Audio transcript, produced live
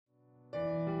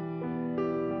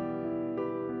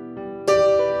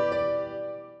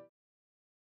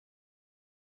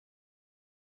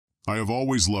I have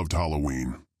always loved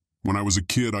Halloween. When I was a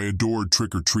kid, I adored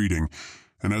trick-or-treating,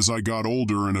 and as I got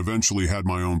older and eventually had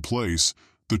my own place,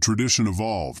 the tradition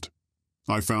evolved.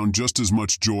 I found just as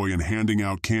much joy in handing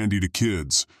out candy to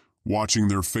kids, watching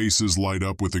their faces light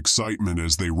up with excitement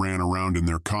as they ran around in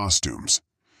their costumes.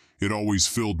 It always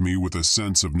filled me with a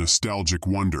sense of nostalgic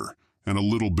wonder and a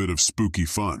little bit of spooky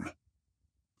fun.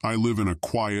 I live in a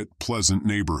quiet, pleasant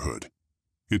neighborhood.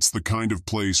 It's the kind of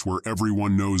place where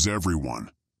everyone knows everyone,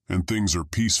 and things are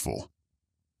peaceful.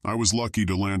 I was lucky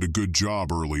to land a good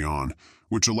job early on,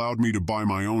 which allowed me to buy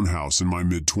my own house in my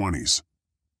mid-20s.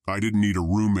 I didn't need a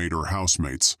roommate or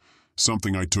housemates,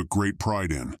 something I took great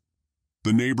pride in.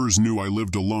 The neighbors knew I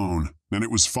lived alone, and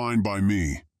it was fine by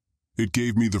me. It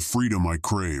gave me the freedom I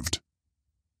craved.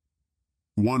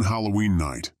 One Halloween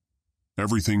night,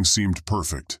 everything seemed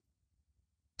perfect.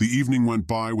 The evening went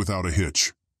by without a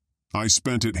hitch. I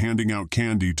spent it handing out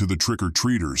candy to the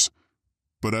trick-or-treaters,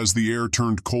 but as the air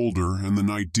turned colder and the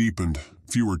night deepened,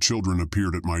 fewer children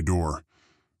appeared at my door.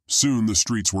 Soon the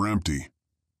streets were empty.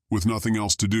 With nothing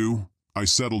else to do, I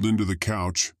settled into the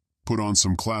couch, put on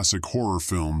some classic horror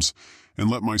films, and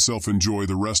let myself enjoy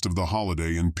the rest of the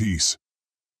holiday in peace.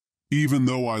 Even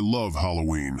though I love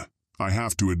Halloween, I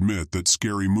have to admit that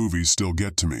scary movies still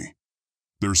get to me.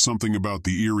 There's something about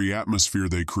the eerie atmosphere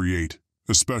they create,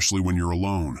 especially when you're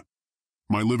alone.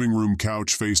 My living room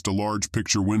couch faced a large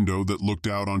picture window that looked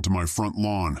out onto my front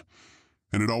lawn,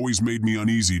 and it always made me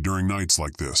uneasy during nights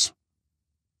like this.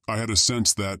 I had a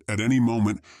sense that, at any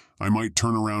moment, I might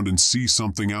turn around and see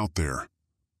something out there.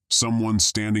 Someone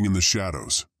standing in the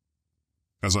shadows.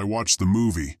 As I watched the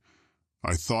movie,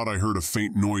 I thought I heard a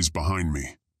faint noise behind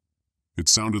me. It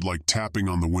sounded like tapping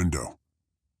on the window.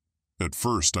 At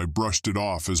first, I brushed it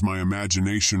off as my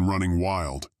imagination running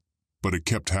wild, but it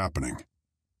kept happening.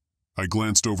 I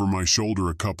glanced over my shoulder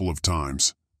a couple of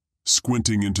times,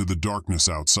 squinting into the darkness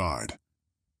outside.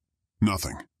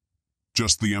 Nothing.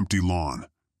 Just the empty lawn.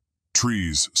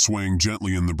 Trees swaying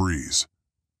gently in the breeze.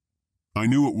 I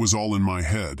knew it was all in my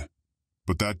head,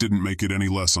 but that didn't make it any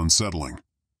less unsettling.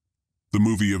 The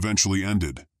movie eventually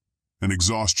ended, and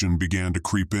exhaustion began to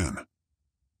creep in.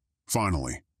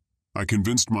 Finally, I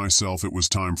convinced myself it was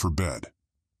time for bed.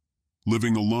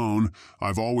 Living alone,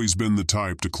 I've always been the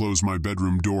type to close my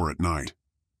bedroom door at night,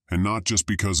 and not just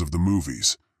because of the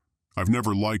movies. I've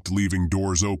never liked leaving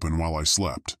doors open while I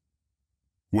slept.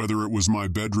 Whether it was my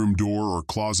bedroom door or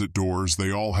closet doors,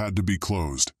 they all had to be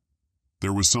closed.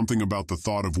 There was something about the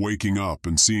thought of waking up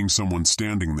and seeing someone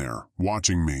standing there,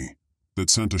 watching me, that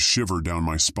sent a shiver down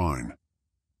my spine.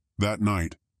 That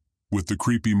night, with the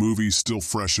creepy movie still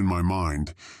fresh in my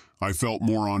mind, I felt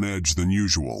more on edge than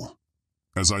usual.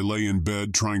 As I lay in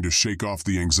bed trying to shake off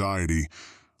the anxiety,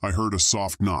 I heard a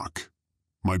soft knock.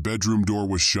 My bedroom door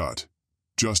was shut,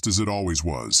 just as it always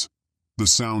was. The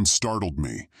sound startled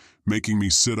me, making me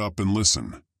sit up and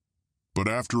listen. But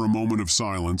after a moment of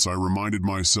silence, I reminded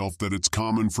myself that it's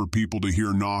common for people to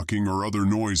hear knocking or other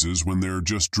noises when they're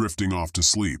just drifting off to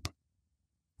sleep.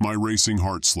 My racing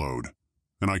heart slowed,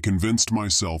 and I convinced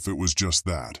myself it was just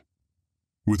that.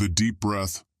 With a deep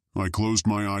breath, I closed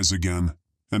my eyes again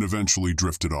and eventually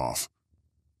drifted off.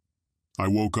 I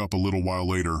woke up a little while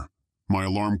later, my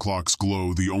alarm clock's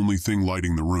glow the only thing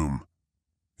lighting the room.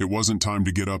 It wasn't time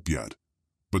to get up yet,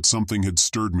 but something had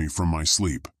stirred me from my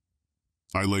sleep.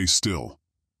 I lay still,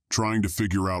 trying to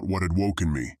figure out what had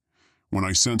woken me, when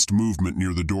I sensed movement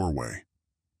near the doorway.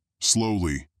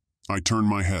 Slowly, I turned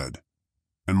my head,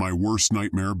 and my worst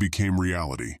nightmare became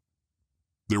reality.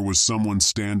 There was someone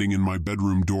standing in my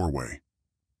bedroom doorway.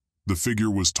 The figure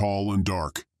was tall and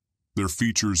dark, their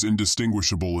features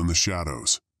indistinguishable in the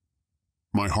shadows.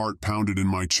 My heart pounded in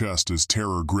my chest as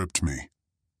terror gripped me.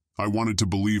 I wanted to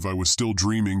believe I was still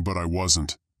dreaming, but I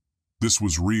wasn't. This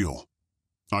was real.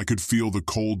 I could feel the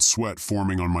cold sweat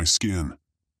forming on my skin.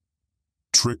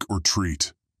 "Trick or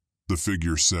treat," the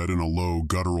figure said in a low,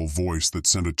 guttural voice that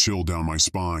sent a chill down my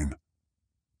spine.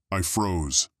 I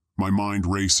froze, my mind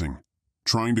racing,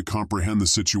 trying to comprehend the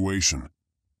situation.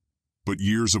 But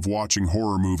years of watching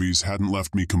horror movies hadn't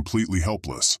left me completely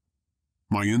helpless.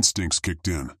 My instincts kicked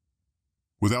in.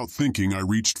 Without thinking, I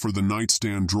reached for the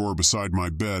nightstand drawer beside my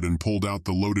bed and pulled out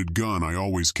the loaded gun I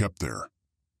always kept there.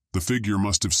 The figure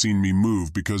must have seen me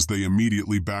move because they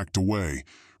immediately backed away,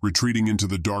 retreating into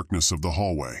the darkness of the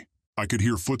hallway. I could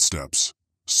hear footsteps,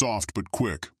 soft but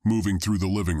quick, moving through the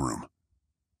living room.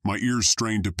 My ears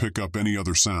strained to pick up any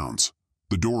other sounds.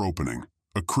 The door opening,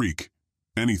 a creak,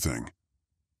 anything.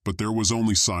 But there was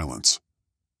only silence.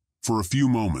 For a few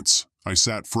moments, I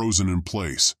sat frozen in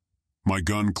place, my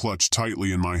gun clutched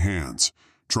tightly in my hands,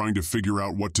 trying to figure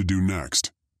out what to do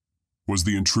next. Was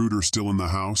the intruder still in the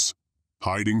house,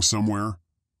 hiding somewhere,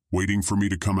 waiting for me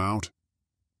to come out?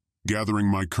 Gathering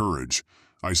my courage,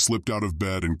 I slipped out of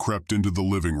bed and crept into the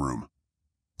living room.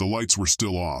 The lights were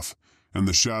still off, and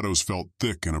the shadows felt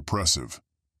thick and oppressive.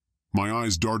 My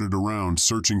eyes darted around,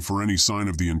 searching for any sign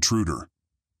of the intruder.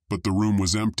 But the room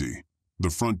was empty. The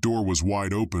front door was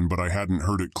wide open, but I hadn't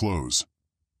heard it close.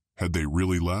 Had they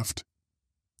really left?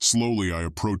 Slowly, I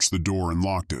approached the door and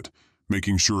locked it,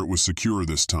 making sure it was secure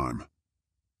this time.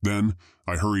 Then,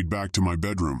 I hurried back to my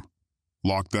bedroom,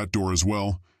 locked that door as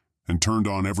well, and turned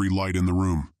on every light in the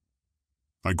room.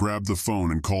 I grabbed the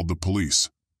phone and called the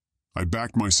police. I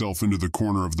backed myself into the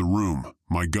corner of the room,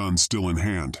 my gun still in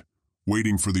hand,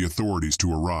 waiting for the authorities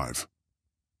to arrive.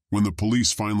 When the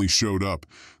police finally showed up,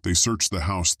 they searched the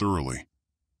house thoroughly.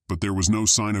 But there was no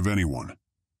sign of anyone.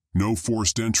 No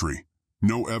forced entry.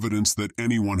 No evidence that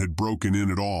anyone had broken in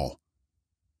at all.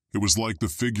 It was like the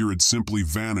figure had simply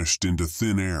vanished into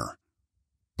thin air.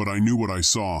 But I knew what I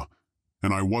saw,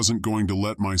 and I wasn't going to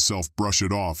let myself brush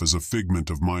it off as a figment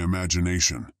of my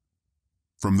imagination.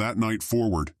 From that night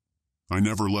forward, I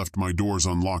never left my doors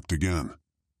unlocked again.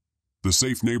 The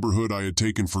safe neighborhood I had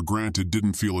taken for granted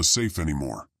didn't feel as safe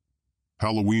anymore.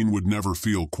 Halloween would never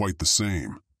feel quite the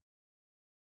same.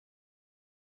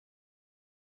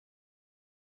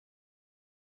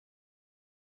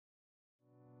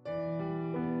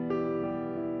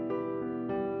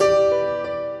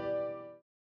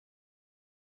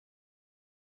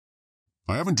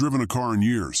 I haven't driven a car in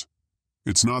years.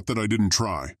 It's not that I didn't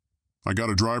try. I got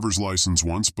a driver's license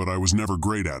once, but I was never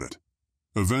great at it.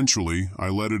 Eventually, I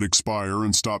let it expire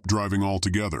and stopped driving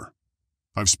altogether.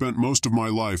 I've spent most of my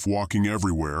life walking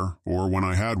everywhere, or when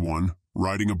I had one,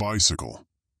 riding a bicycle.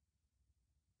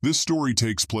 This story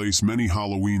takes place many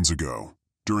Halloweens ago,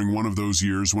 during one of those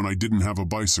years when I didn't have a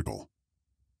bicycle.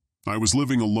 I was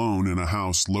living alone in a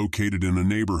house located in a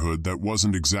neighborhood that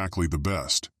wasn't exactly the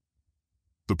best.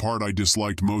 The part I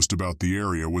disliked most about the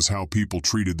area was how people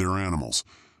treated their animals.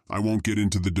 I won't get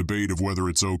into the debate of whether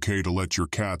it's okay to let your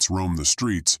cats roam the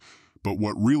streets, but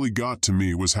what really got to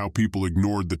me was how people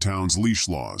ignored the town's leash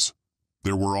laws.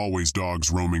 There were always dogs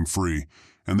roaming free,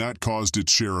 and that caused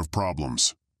its share of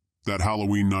problems. That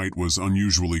Halloween night was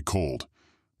unusually cold.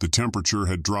 The temperature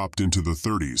had dropped into the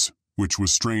 30s, which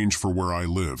was strange for where I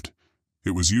lived.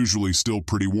 It was usually still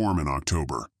pretty warm in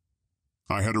October.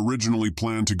 I had originally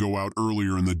planned to go out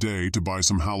earlier in the day to buy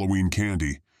some Halloween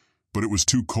candy, but it was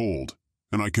too cold,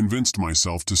 and I convinced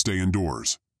myself to stay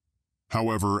indoors.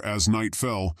 However, as night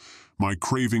fell, my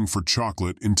craving for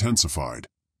chocolate intensified.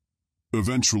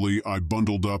 Eventually, I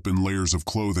bundled up in layers of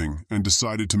clothing and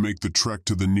decided to make the trek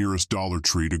to the nearest Dollar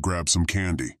Tree to grab some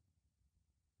candy.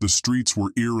 The streets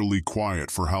were eerily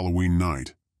quiet for Halloween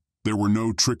night. There were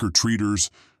no trick-or-treaters,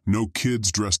 no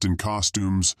kids dressed in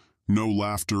costumes, no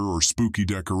laughter or spooky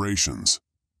decorations.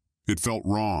 It felt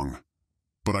wrong,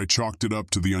 but I chalked it up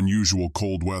to the unusual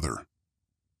cold weather.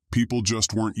 People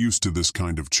just weren't used to this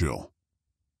kind of chill.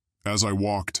 As I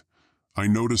walked, I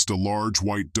noticed a large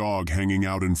white dog hanging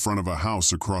out in front of a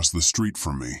house across the street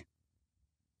from me.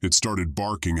 It started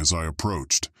barking as I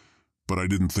approached, but I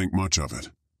didn't think much of it.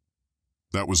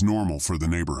 That was normal for the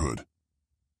neighborhood.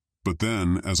 But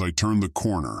then, as I turned the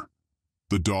corner,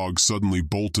 the dog suddenly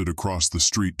bolted across the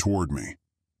street toward me.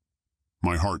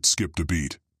 My heart skipped a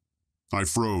beat. I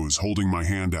froze, holding my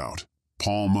hand out,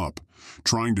 palm up,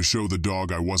 trying to show the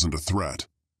dog I wasn't a threat.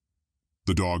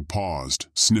 The dog paused,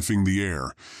 sniffing the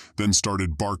air, then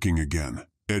started barking again,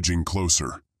 edging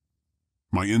closer.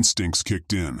 My instincts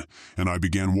kicked in, and I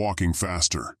began walking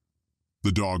faster.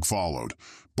 The dog followed,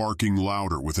 barking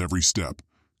louder with every step,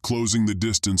 closing the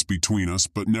distance between us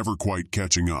but never quite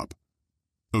catching up.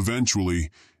 Eventually,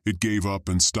 it gave up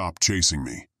and stopped chasing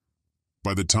me.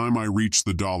 By the time I reached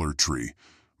the Dollar Tree,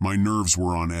 my nerves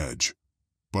were on edge,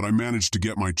 but I managed to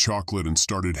get my chocolate and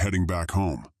started heading back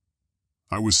home.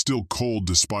 I was still cold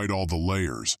despite all the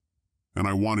layers, and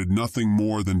I wanted nothing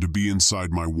more than to be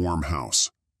inside my warm house.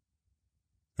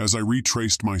 As I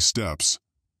retraced my steps,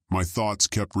 my thoughts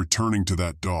kept returning to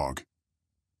that dog.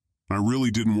 I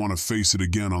really didn't want to face it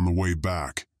again on the way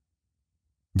back.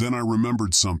 Then I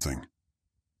remembered something.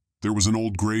 There was an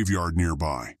old graveyard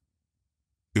nearby.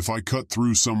 If I cut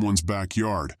through someone's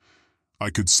backyard,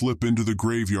 I could slip into the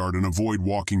graveyard and avoid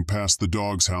walking past the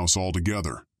dog's house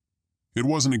altogether. It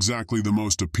wasn't exactly the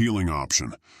most appealing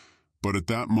option, but at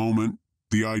that moment,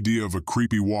 the idea of a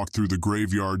creepy walk through the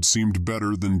graveyard seemed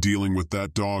better than dealing with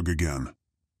that dog again.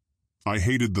 I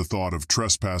hated the thought of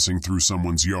trespassing through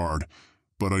someone's yard,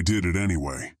 but I did it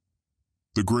anyway.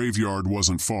 The graveyard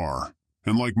wasn't far,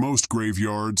 and like most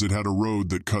graveyards, it had a road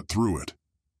that cut through it.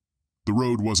 The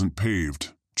road wasn't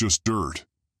paved, just dirt,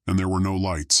 and there were no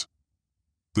lights.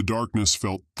 The darkness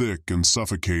felt thick and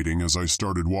suffocating as I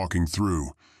started walking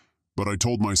through, but I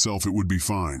told myself it would be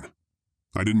fine.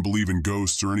 I didn't believe in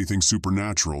ghosts or anything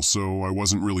supernatural, so I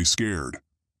wasn't really scared.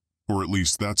 Or at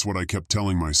least that's what I kept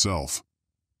telling myself.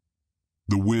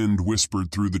 The wind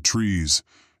whispered through the trees,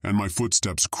 and my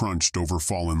footsteps crunched over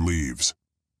fallen leaves.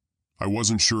 I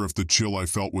wasn't sure if the chill I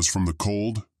felt was from the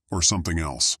cold or something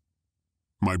else.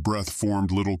 My breath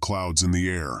formed little clouds in the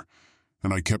air,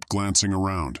 and I kept glancing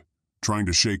around, trying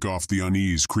to shake off the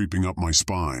unease creeping up my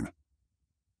spine.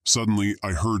 Suddenly,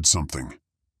 I heard something.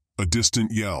 A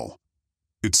distant yell.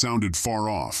 It sounded far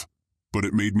off, but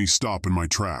it made me stop in my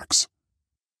tracks.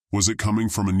 Was it coming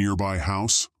from a nearby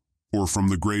house, or from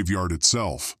the graveyard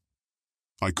itself?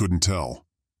 I couldn't tell.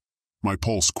 My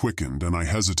pulse quickened and I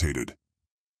hesitated.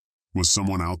 Was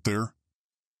someone out there?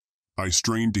 I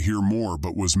strained to hear more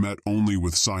but was met only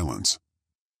with silence.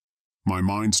 My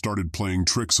mind started playing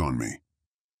tricks on me.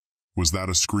 Was that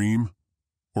a scream?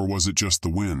 Or was it just the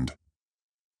wind?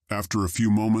 After a few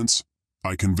moments,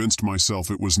 I convinced myself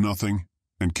it was nothing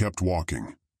and kept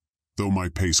walking, though my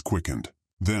pace quickened.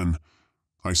 Then,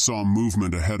 I saw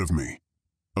movement ahead of me,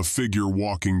 a figure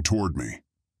walking toward me.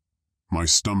 My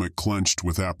stomach clenched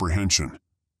with apprehension.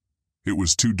 It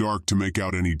was too dark to make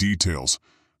out any details,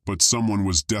 but someone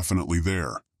was definitely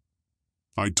there.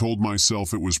 I told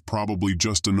myself it was probably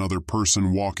just another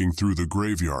person walking through the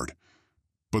graveyard,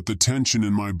 but the tension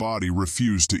in my body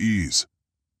refused to ease.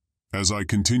 As I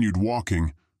continued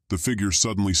walking, the figure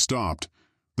suddenly stopped,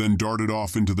 then darted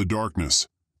off into the darkness,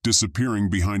 disappearing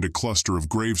behind a cluster of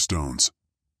gravestones.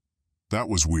 That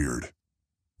was weird.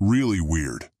 Really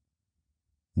weird.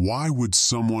 Why would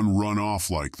someone run off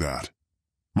like that?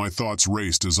 My thoughts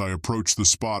raced as I approached the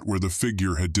spot where the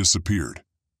figure had disappeared.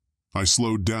 I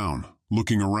slowed down,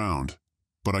 looking around,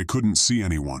 but I couldn't see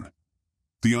anyone.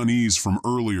 The unease from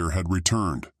earlier had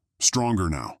returned, stronger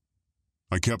now.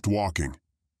 I kept walking,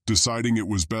 deciding it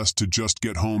was best to just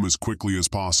get home as quickly as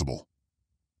possible.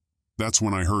 That's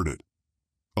when I heard it.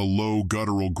 A low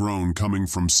guttural groan coming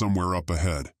from somewhere up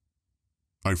ahead.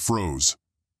 I froze,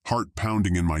 heart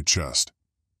pounding in my chest.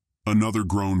 Another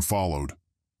groan followed,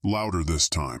 louder this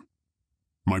time.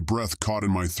 My breath caught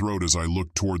in my throat as I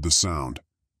looked toward the sound.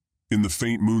 In the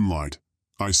faint moonlight,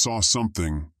 I saw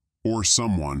something, or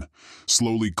someone,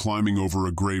 slowly climbing over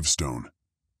a gravestone.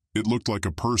 It looked like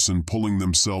a person pulling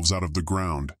themselves out of the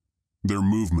ground, their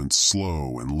movements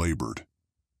slow and labored.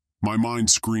 My mind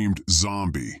screamed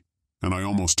zombie, and I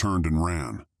almost turned and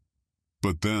ran.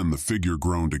 But then the figure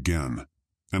groaned again,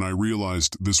 and I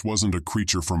realized this wasn't a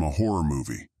creature from a horror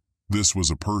movie. This was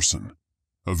a person,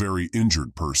 a very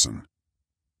injured person.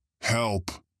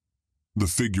 "Help!" The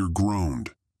figure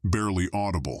groaned, barely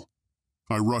audible.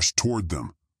 I rushed toward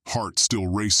them, heart still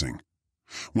racing.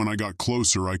 When I got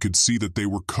closer, I could see that they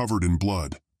were covered in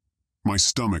blood. My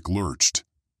stomach lurched.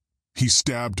 "He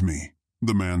stabbed me,"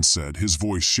 the man said, his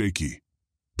voice shaky.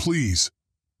 "Please,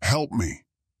 help me."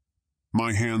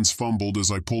 My hands fumbled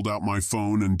as I pulled out my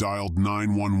phone and dialed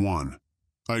 911.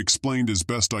 I explained as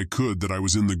best I could that I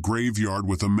was in the graveyard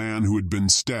with a man who had been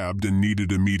stabbed and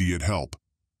needed immediate help.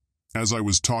 As I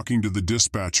was talking to the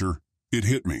dispatcher, it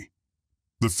hit me.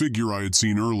 The figure I had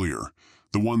seen earlier,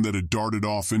 the one that had darted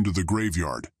off into the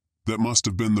graveyard, that must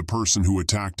have been the person who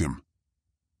attacked him.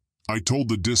 I told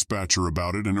the dispatcher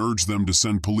about it and urged them to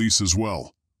send police as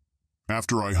well.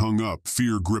 After I hung up,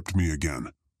 fear gripped me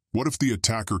again. What if the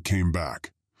attacker came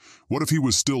back? What if he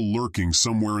was still lurking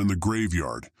somewhere in the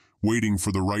graveyard, waiting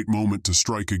for the right moment to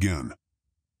strike again?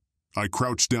 I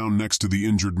crouched down next to the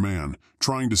injured man,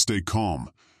 trying to stay calm,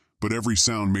 but every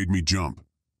sound made me jump.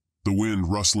 The wind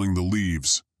rustling the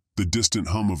leaves, the distant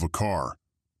hum of a car.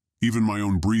 Even my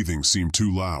own breathing seemed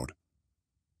too loud.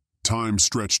 Time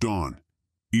stretched on,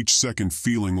 each second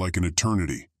feeling like an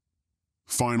eternity.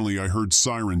 Finally, I heard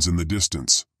sirens in the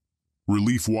distance.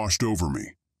 Relief washed over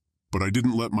me, but I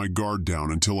didn't let my guard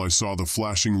down until I saw the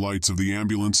flashing lights of the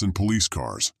ambulance and police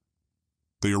cars.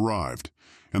 They arrived,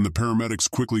 and the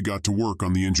paramedics quickly got to work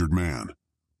on the injured man.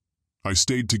 I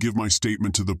stayed to give my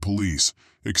statement to the police,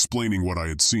 explaining what I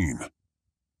had seen.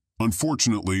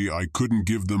 Unfortunately, I couldn't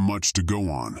give them much to go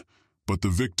on, but the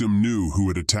victim knew who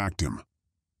had attacked him.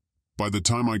 By the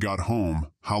time I got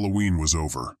home, Halloween was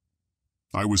over.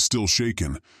 I was still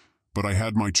shaken, but I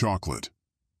had my chocolate.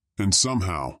 And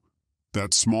somehow,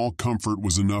 that small comfort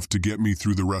was enough to get me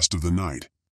through the rest of the night.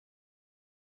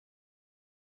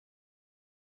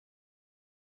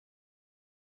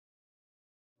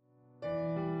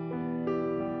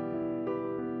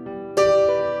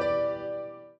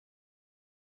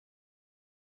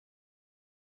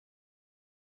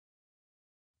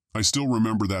 I still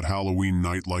remember that Halloween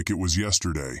night like it was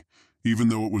yesterday, even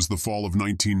though it was the fall of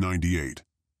 1998.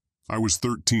 I was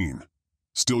 13,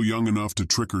 still young enough to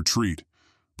trick or treat,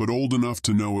 but old enough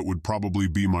to know it would probably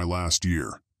be my last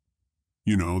year.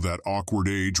 You know, that awkward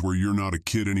age where you're not a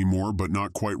kid anymore but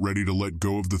not quite ready to let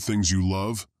go of the things you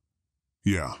love?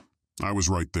 Yeah, I was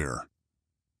right there.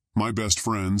 My best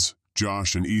friends,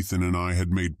 Josh and Ethan, and I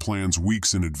had made plans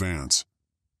weeks in advance.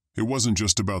 It wasn't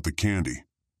just about the candy.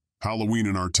 Halloween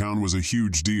in our town was a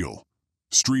huge deal.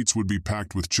 Streets would be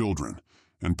packed with children,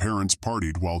 and parents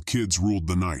partied while kids ruled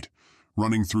the night,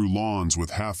 running through lawns with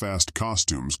half-assed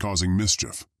costumes causing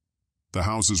mischief. The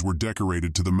houses were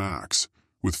decorated to the max,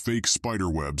 with fake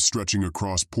spiderwebs stretching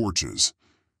across porches,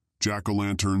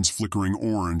 jack-o'-lanterns flickering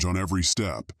orange on every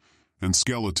step, and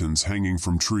skeletons hanging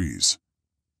from trees.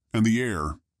 And the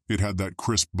air, it had that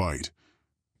crisp bite,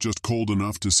 just cold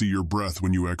enough to see your breath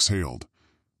when you exhaled,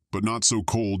 but not so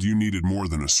cold you needed more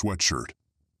than a sweatshirt.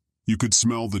 You could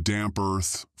smell the damp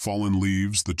earth, fallen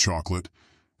leaves, the chocolate,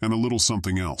 and a little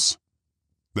something else.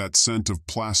 That scent of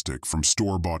plastic from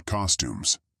store-bought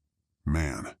costumes.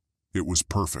 Man, it was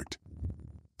perfect.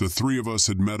 The three of us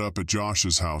had met up at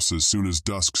Josh's house as soon as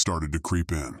dusk started to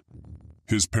creep in.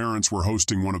 His parents were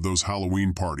hosting one of those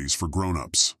Halloween parties for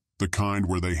grown-ups, the kind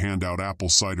where they hand out apple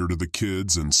cider to the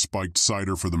kids and spiked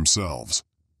cider for themselves.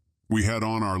 We had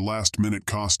on our last-minute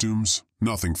costumes,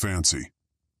 nothing fancy.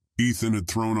 Ethan had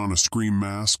thrown on a scream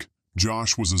mask,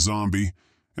 Josh was a zombie,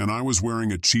 and I was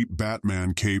wearing a cheap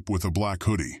Batman cape with a black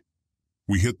hoodie.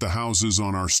 We hit the houses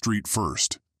on our street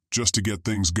first, just to get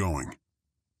things going.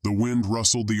 The wind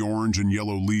rustled the orange and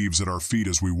yellow leaves at our feet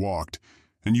as we walked,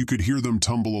 and you could hear them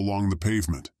tumble along the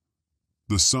pavement.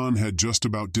 The sun had just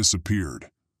about disappeared,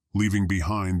 leaving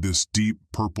behind this deep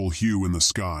purple hue in the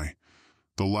sky,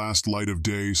 the last light of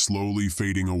day slowly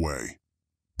fading away.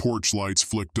 Porch lights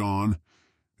flicked on,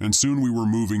 and soon we were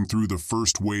moving through the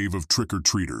first wave of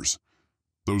trick-or-treaters,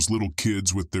 those little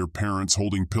kids with their parents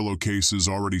holding pillowcases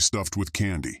already stuffed with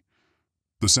candy.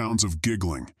 The sounds of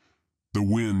giggling, the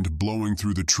wind blowing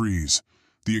through the trees,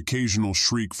 the occasional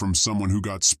shriek from someone who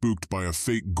got spooked by a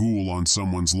fake ghoul on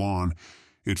someone's lawn,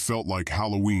 it felt like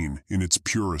Halloween in its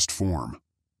purest form.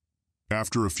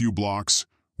 After a few blocks,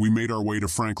 we made our way to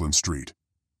Franklin Street.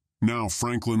 Now,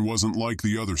 Franklin wasn't like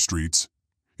the other streets.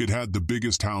 It had the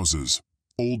biggest houses,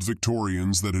 old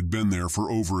Victorians that had been there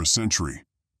for over a century.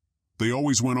 They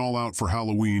always went all out for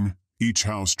Halloween, each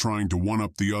house trying to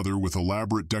one-up the other with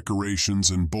elaborate decorations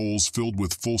and bowls filled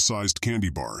with full-sized candy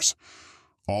bars.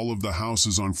 All of the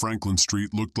houses on Franklin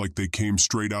Street looked like they came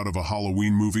straight out of a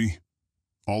Halloween movie.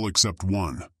 All except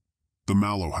one, the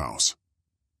Mallow House.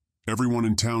 Everyone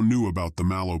in town knew about the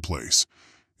Mallow place.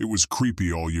 It was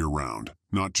creepy all year round,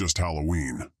 not just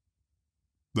Halloween.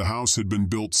 The house had been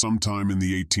built sometime in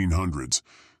the 1800s,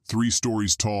 3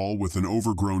 stories tall with an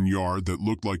overgrown yard that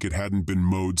looked like it hadn't been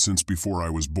mowed since before I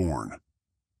was born.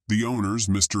 The owners,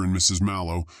 Mr. and Mrs.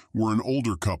 Mallow, were an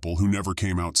older couple who never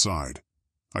came outside.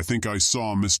 I think I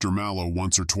saw Mr. Mallow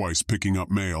once or twice picking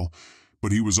up mail,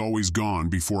 but he was always gone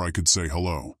before I could say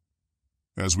hello.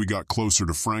 As we got closer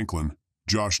to Franklin,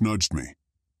 Josh nudged me.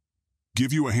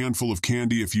 "Give you a handful of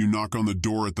candy if you knock on the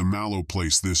door at the Mallow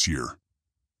place this year."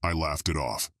 I laughed it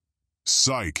off.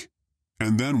 Psych!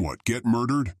 And then what, get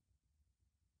murdered?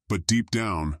 But deep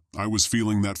down, I was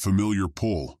feeling that familiar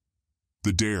pull.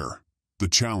 The dare, the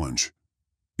challenge.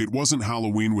 It wasn't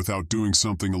Halloween without doing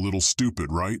something a little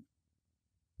stupid, right?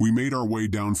 We made our way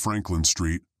down Franklin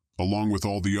Street, along with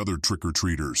all the other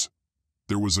trick-or-treaters.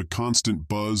 There was a constant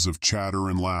buzz of chatter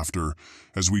and laughter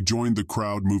as we joined the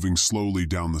crowd moving slowly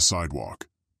down the sidewalk.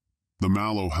 The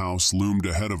Mallow house loomed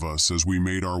ahead of us as we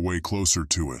made our way closer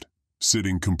to it,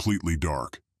 sitting completely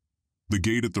dark. The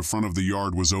gate at the front of the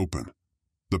yard was open,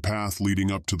 the path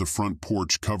leading up to the front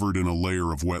porch covered in a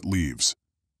layer of wet leaves.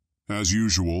 As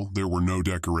usual, there were no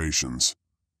decorations,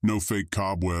 no fake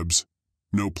cobwebs,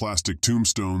 no plastic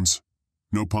tombstones,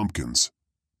 no pumpkins.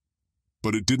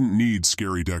 But it didn't need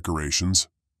scary decorations.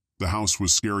 The house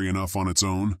was scary enough on its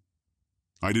own.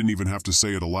 I didn't even have to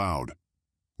say it aloud.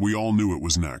 We all knew it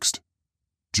was next.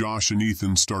 Josh and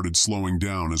Ethan started slowing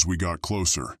down as we got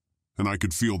closer, and I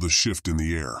could feel the shift in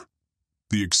the air.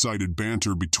 The excited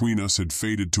banter between us had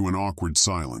faded to an awkward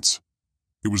silence.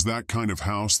 It was that kind of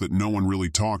house that no one really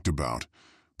talked about,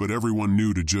 but everyone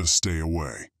knew to just stay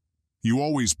away. You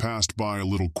always passed by a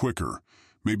little quicker,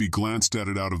 maybe glanced at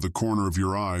it out of the corner of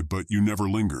your eye, but you never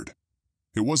lingered.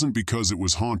 It wasn't because it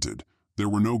was haunted. There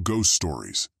were no ghost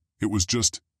stories. It was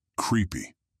just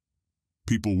creepy.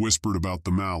 People whispered about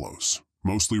the Mallows,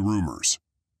 mostly rumors.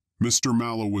 Mr.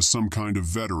 Mallow was some kind of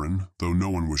veteran, though no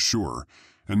one was sure,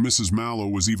 and Mrs. Mallow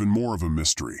was even more of a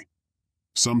mystery.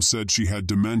 Some said she had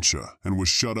dementia and was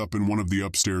shut up in one of the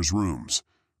upstairs rooms.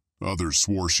 Others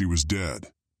swore she was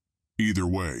dead. Either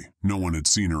way, no one had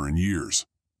seen her in years.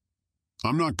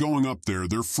 "I'm not going up there,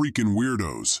 they're freaking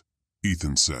weirdos,"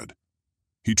 Ethan said.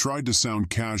 He tried to sound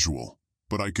casual,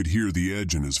 but I could hear the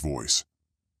edge in his voice.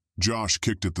 Josh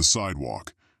kicked at the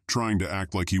sidewalk, trying to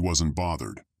act like he wasn't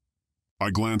bothered.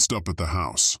 I glanced up at the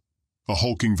house. A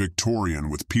hulking Victorian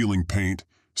with peeling paint,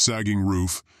 sagging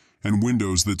roof, and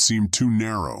windows that seemed too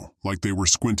narrow, like they were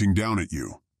squinting down at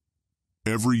you.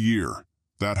 Every year,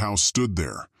 that house stood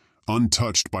there,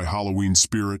 untouched by Halloween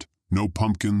spirit, no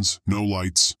pumpkins, no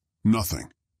lights,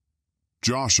 nothing.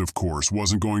 Josh, of course,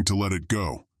 wasn't going to let it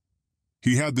go.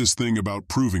 He had this thing about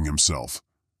proving himself,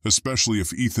 especially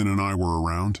if Ethan and I were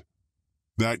around.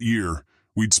 That year,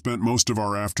 we'd spent most of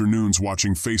our afternoons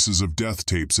watching Faces of Death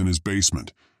tapes in his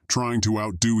basement, trying to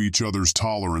outdo each other's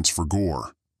tolerance for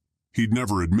gore. He'd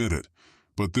never admit it,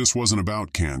 but this wasn't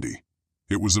about candy.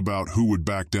 It was about who would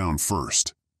back down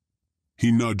first.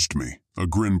 He nudged me, a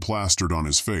grin plastered on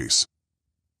his face.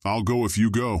 "I'll go if you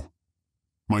go."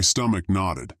 My stomach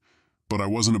nodded, but I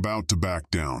wasn't about to back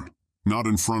down, not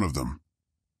in front of them.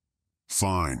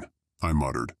 "Fine," I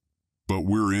muttered, "but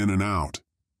we're in and out."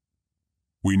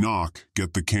 We knock,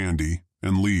 get the candy,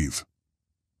 and leave.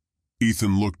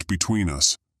 Ethan looked between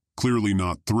us, clearly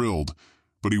not thrilled,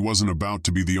 but he wasn't about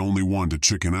to be the only one to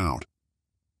chicken out.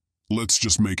 "Let's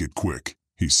just make it quick,"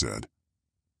 he said.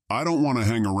 "I don't want to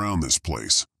hang around this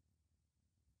place."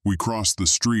 We crossed the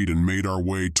street and made our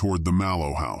way toward the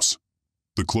Mallow house.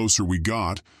 The closer we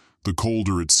got, the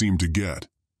colder it seemed to get,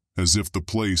 as if the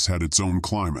place had its own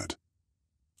climate.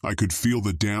 I could feel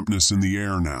the dampness in the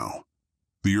air now,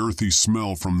 the earthy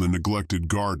smell from the neglected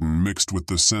garden mixed with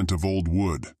the scent of old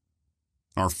wood.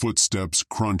 Our footsteps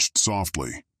crunched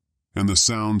softly, and the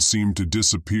sound seemed to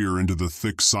disappear into the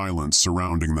thick silence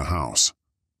surrounding the house.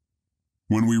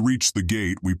 When we reached the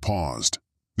gate, we paused.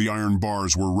 The iron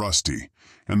bars were rusty,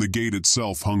 and the gate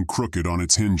itself hung crooked on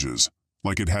its hinges,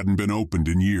 like it hadn't been opened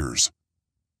in years.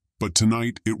 But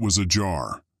tonight it was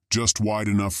ajar, just wide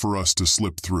enough for us to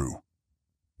slip through.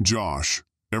 Josh,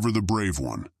 ever the brave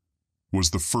one,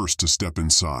 was the first to step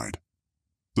inside.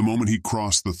 The moment he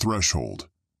crossed the threshold,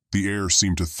 the air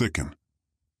seemed to thicken.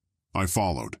 I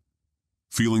followed,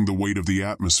 feeling the weight of the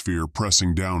atmosphere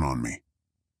pressing down on me.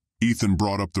 Ethan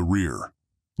brought up the rear,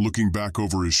 looking back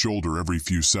over his shoulder every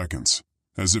few seconds,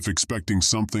 as if expecting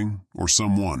something or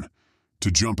someone to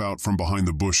jump out from behind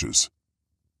the bushes.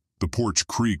 The porch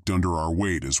creaked under our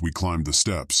weight as we climbed the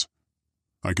steps.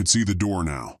 I could see the door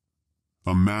now,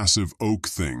 a massive oak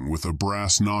thing with a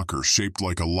brass knocker shaped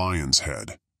like a lion's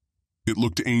head. It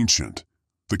looked ancient,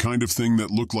 the kind of thing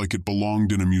that looked like it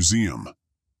belonged in a museum.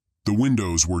 The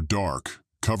windows were dark,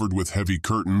 covered with heavy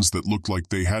curtains that looked like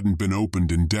they hadn't been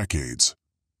opened in decades.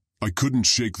 I couldn't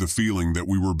shake the feeling that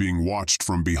we were being watched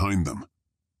from behind them.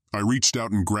 I reached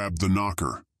out and grabbed the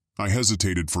knocker. I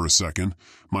hesitated for a second,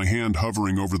 my hand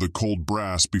hovering over the cold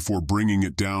brass before bringing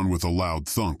it down with a loud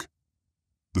thunk.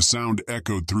 The sound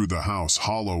echoed through the house,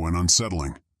 hollow and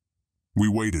unsettling. We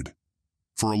waited.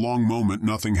 For a long moment,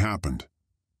 nothing happened.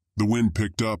 The wind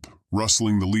picked up,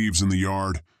 rustling the leaves in the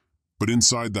yard, but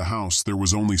inside the house there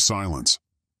was only silence.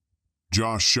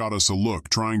 Josh shot us a look,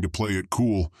 trying to play it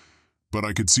cool, but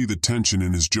I could see the tension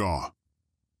in his jaw.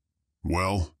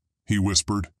 "Well," he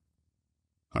whispered,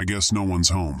 "I guess no one's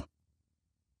home."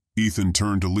 Ethan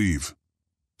turned to leave.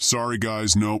 "Sorry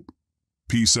guys, nope.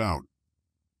 Peace out."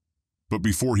 But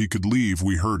before he could leave,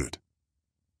 we heard it.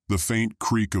 The faint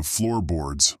creak of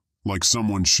floorboards, like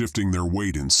someone shifting their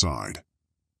weight inside.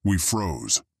 We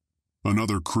froze.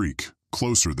 Another creak,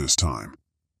 closer this time.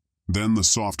 Then the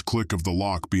soft click of the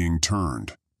lock being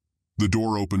turned. The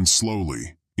door opened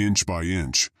slowly, inch by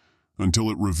inch, until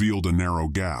it revealed a narrow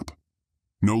gap.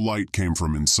 No light came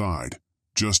from inside,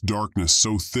 just darkness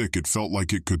so thick it felt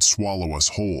like it could swallow us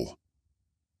whole.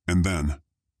 And then,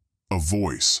 a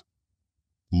voice.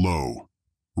 Low,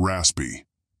 raspy.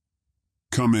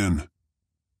 "Come in."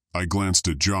 I glanced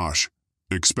at Josh,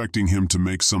 expecting him to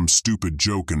make some stupid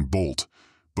joke and bolt,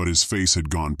 but his face had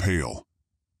gone pale.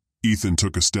 Ethan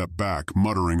took a step back,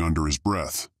 muttering under his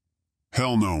breath.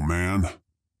 "Hell no, man.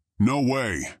 No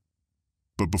way."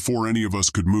 But before any of us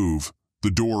could move,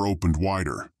 the door opened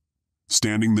wider.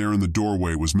 Standing there in the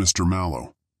doorway was Mr.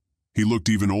 Mallow. He looked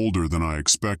even older than I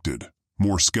expected,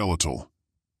 more skeletal.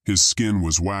 His skin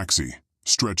was waxy,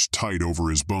 stretched tight over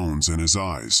his bones and his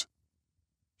eyes.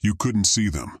 You couldn't see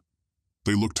them.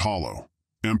 They looked hollow,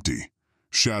 empty,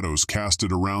 shadows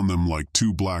casted around them like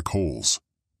two black holes.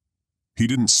 He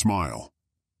didn't smile,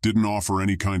 didn't offer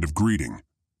any kind of greeting,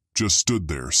 just stood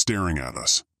there staring at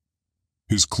us.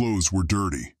 His clothes were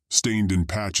dirty, stained in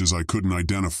patches I couldn't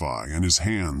identify, and his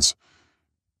hands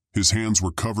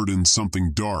were covered in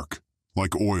something dark,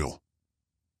 like oil.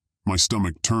 My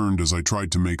stomach turned as I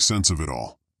tried to make sense of it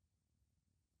all.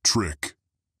 Trick.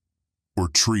 Or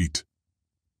treat,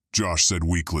 Josh said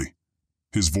weakly,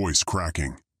 his voice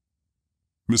cracking.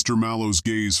 Mr. Mallow's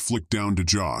gaze flicked down to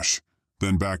Josh,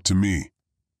 then back to me,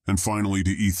 and finally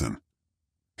to Ethan.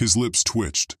 His lips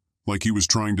twitched, like he was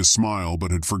trying to smile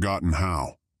but had forgotten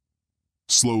how.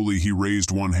 Slowly he raised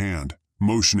one hand,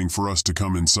 motioning for us to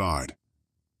come inside.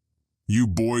 "You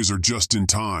boys are just in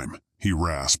time," he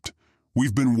rasped.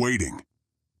 "We've been waiting."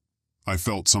 I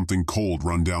felt something cold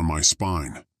run down my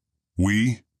spine.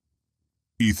 "We?"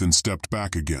 Ethan stepped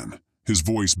back again, his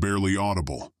voice barely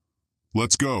audible.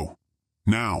 "Let's go.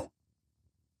 Now."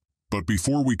 But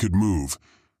before we could move,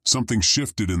 something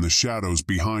shifted in the shadows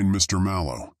behind Mr.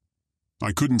 Mallow.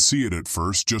 I couldn't see it at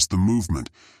first, just the movement,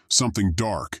 something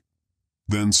dark.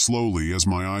 Then slowly, as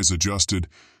my eyes adjusted,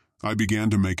 I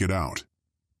began to make it out.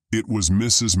 It was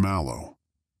Mrs. Mallow,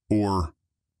 or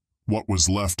what was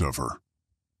left of her.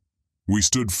 We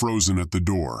stood frozen at the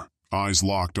door, eyes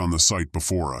locked on the sight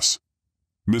before us.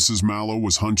 Mrs. Mallow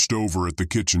was hunched over at the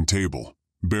kitchen table,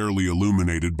 barely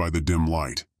illuminated by the dim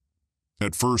light.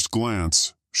 At first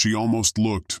glance, she almost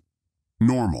looked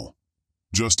normal,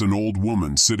 just an old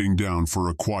woman sitting down for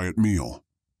a quiet meal,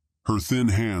 her thin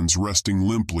hands resting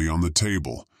limply on the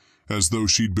table, as though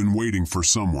she'd been waiting for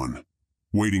someone,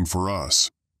 waiting for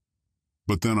us.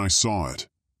 But then I saw it.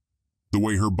 The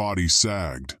way her body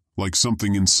sagged, like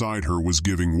something inside her was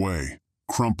giving way,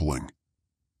 crumpling.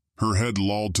 Her head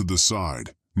lolled to the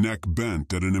side, neck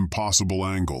bent at an impossible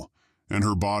angle, and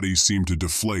her body seemed to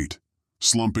deflate,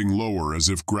 slumping lower as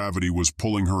if gravity was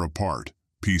pulling her apart,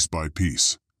 piece by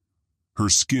piece. Her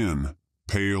skin,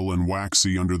 pale and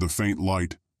waxy under the faint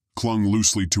light, clung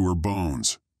loosely to her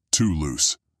bones, too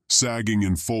loose, sagging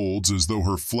in folds as though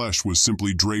her flesh was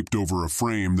simply draped over a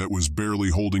frame that was barely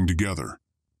holding together.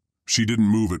 She didn't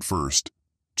move at first,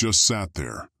 just sat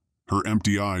there, her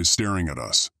empty eyes staring at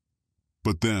us.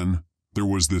 But then, there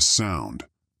was this sound.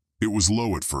 It was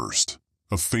low at first,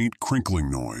 a faint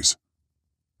crinkling noise.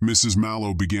 Mrs.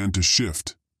 Mallow began to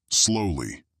shift,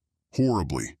 slowly,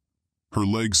 horribly. Her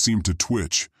legs seemed to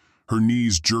twitch, her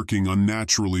knees jerking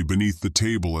unnaturally beneath the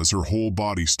table as her whole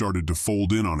body started to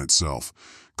fold in on itself,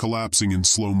 collapsing in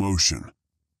slow motion.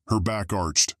 Her back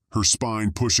arched, her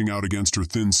spine pushing out against her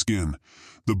thin skin,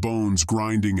 the bones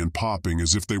grinding and popping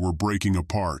as if they were breaking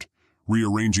apart,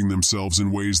 rearranging themselves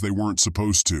in ways they weren't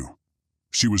supposed to.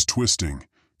 She was twisting,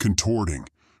 contorting,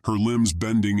 her limbs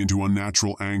bending into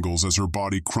unnatural angles as her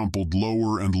body crumpled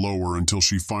lower and lower until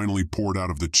she finally poured out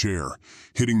of the chair,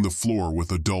 hitting the floor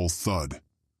with a dull thud.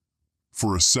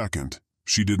 For a second,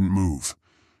 she didn't move,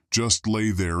 just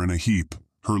lay there in a heap,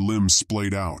 her limbs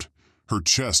splayed out, her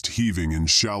chest heaving in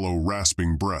shallow,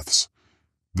 rasping breaths.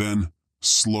 Then,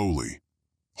 slowly,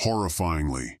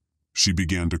 horrifyingly, she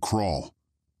began to crawl.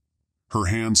 Her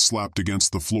hands slapped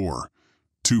against the floor,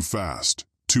 too fast,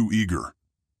 too eager,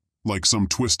 like some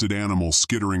twisted animal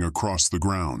skittering across the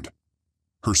ground.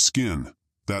 Her skin,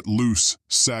 that loose,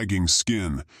 sagging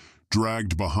skin,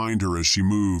 dragged behind her as she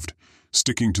moved,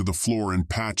 sticking to the floor in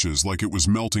patches like it was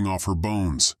melting off her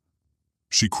bones.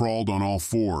 She crawled on all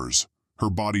fours,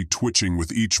 her body twitching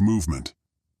with each movement.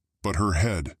 But her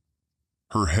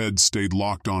head stayed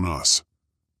locked on us.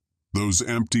 Those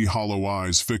empty, hollow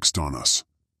eyes fixed on us,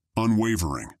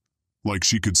 unwavering, like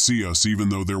she could see us even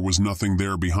though there was nothing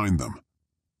there behind them.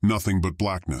 Nothing but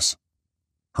blackness.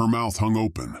 Her mouth hung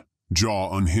open,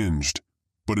 jaw unhinged,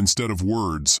 but instead of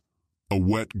words, a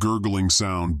wet, gurgling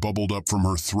sound bubbled up from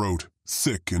her throat,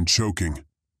 thick and choking.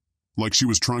 Like she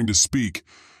was trying to speak,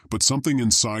 but something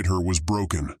inside her was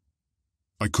broken.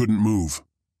 I couldn't move.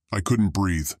 I couldn't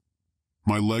breathe.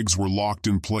 My legs were locked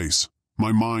in place,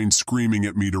 my mind screaming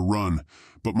at me to run,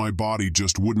 but my body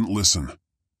just wouldn't listen.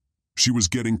 She was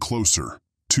getting closer,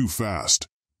 too fast,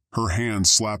 her hands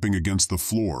slapping against the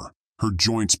floor, her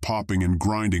joints popping and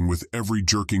grinding with every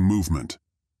jerking movement.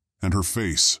 And her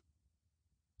face.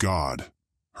 God,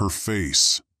 her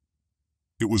face.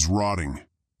 It was rotting,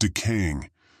 decaying,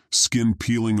 skin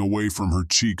peeling away from her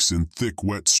cheeks in thick,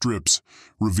 wet strips,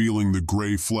 revealing the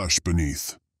gray flesh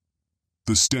beneath.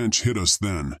 The stench hit us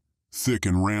then, thick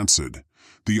and rancid,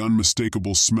 the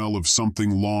unmistakable smell of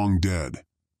something long dead,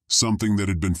 something that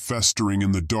had been festering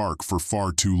in the dark for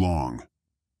far too long.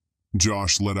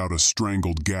 Josh let out a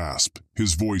strangled gasp,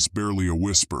 his voice barely a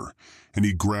whisper, and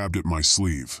he grabbed at my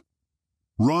sleeve.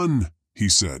 "Run," he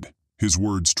said, his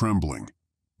words trembling.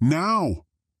 "Now!"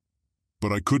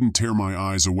 But I couldn't tear my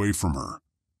eyes away from her.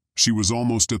 She was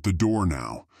almost at the door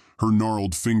now, her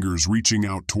gnarled fingers reaching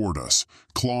out toward us,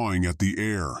 clawing at the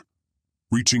air,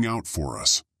 reaching out for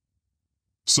us.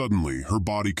 Suddenly, her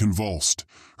body convulsed,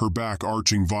 her back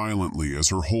arching violently as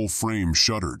her whole frame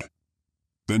shuddered.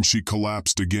 Then she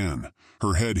collapsed again,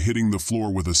 her head hitting the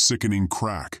floor with a sickening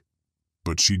crack.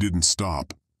 But she didn't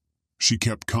stop. She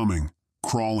kept coming,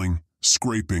 crawling,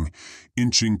 scraping,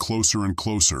 inching closer and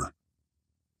closer.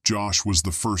 Josh was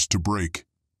the first to break.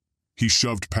 He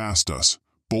shoved past us,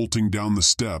 bolting down the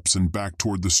steps and back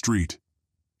toward the street.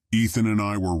 Ethan and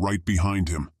I were right behind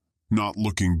him, not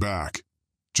looking back,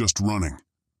 just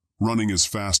running as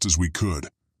fast as we could.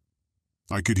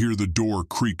 I could hear the door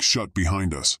creak shut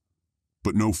behind us,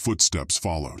 but no footsteps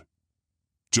followed.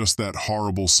 Just that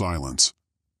horrible silence.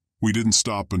 We didn't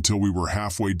stop until we were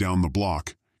halfway down the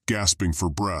block, gasping for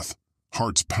breath,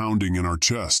 hearts pounding in our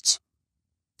chests.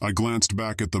 I glanced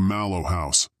back at the Mallow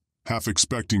house, half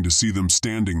expecting to see them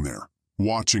standing there,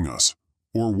 watching us,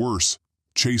 or worse,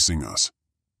 chasing us.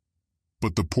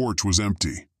 But the porch was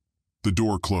empty, the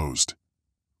door closed.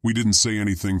 We didn't say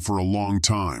anything for a long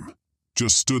time,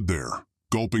 just stood there,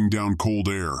 gulping down cold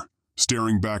air,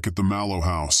 staring back at the Mallow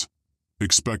house,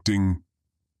 expecting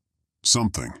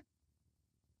something.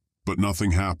 But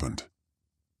nothing happened.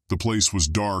 The place was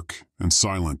dark and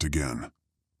silent again,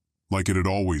 like it had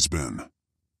always been.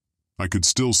 I could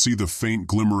still see the faint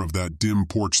glimmer of that dim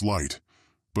porch light,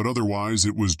 but otherwise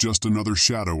it was just another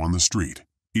shadow on the street.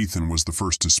 Ethan was the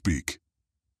first to speak.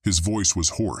 His voice was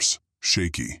hoarse,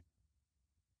 shaky.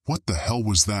 "What the hell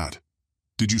was that?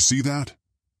 Did you see that?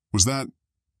 Was that...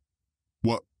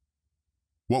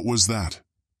 What was that?"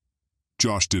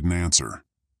 Josh didn't answer.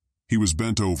 He was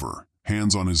bent over,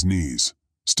 hands on his knees,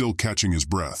 still catching his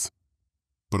breath.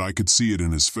 But I could see it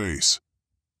in his face.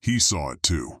 He saw it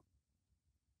too.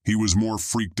 He was more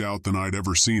freaked out than I'd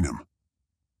ever seen him.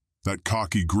 That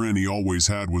cocky grin he always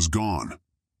had was gone,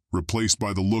 replaced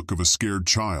by the look of a scared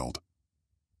child.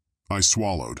 I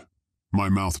swallowed, my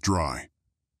mouth dry.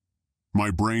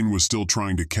 My brain was still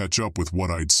trying to catch up with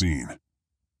what I'd seen.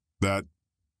 That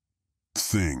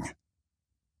thing.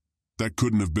 That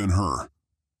couldn't have been her.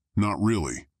 Not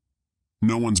really.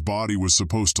 No one's body was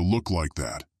supposed to look like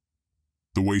that.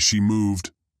 The way she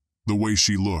moved, the way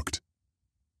she looked.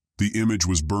 The image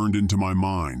was burned into my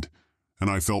mind, and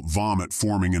I felt vomit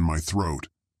forming in my throat.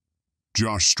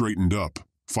 Josh straightened up,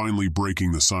 finally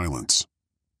breaking the silence.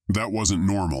 "That wasn't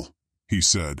normal," he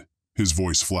said, his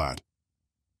voice flat.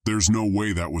 "There's no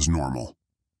way that was normal."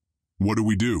 "What do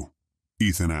we do?"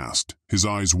 Ethan asked, his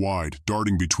eyes wide,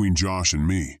 darting between Josh and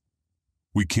me.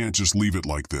 "We can't just leave it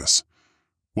like this.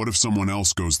 What if someone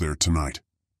else goes there tonight?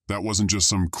 That wasn't just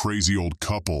some crazy old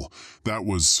couple. That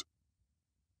was..."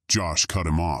 Josh cut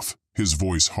him off, his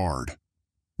voice hard.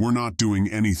 "We're not doing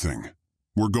anything.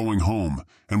 We're going home,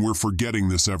 and we're forgetting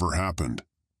this ever happened."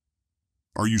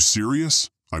 "Are you serious?"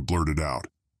 I blurted out.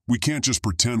 "We can't just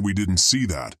pretend we didn't see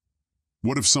that.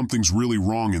 What if something's really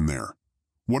wrong in there?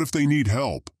 What if they need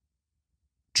help?"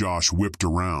 Josh whipped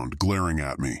around, glaring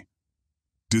at me.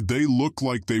 "Did they look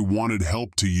like they wanted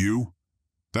help to you?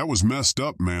 That was messed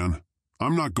up, man.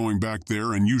 I'm not going back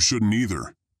there, and you shouldn't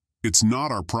either. It's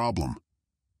not our problem."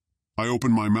 I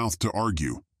opened my mouth to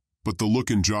argue, but the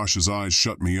look in Josh's eyes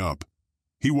shut me up.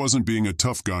 He wasn't being a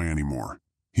tough guy anymore.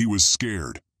 He was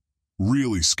scared.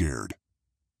 Really scared.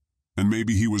 And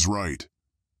maybe he was right.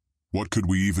 What could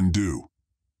we even do?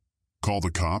 Call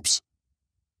the cops?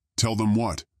 Tell them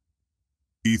what?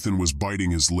 Ethan was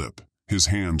biting his lip, his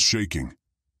hands shaking.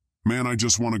 "Man, I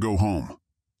just want to go home.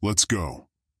 Let's go."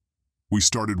 We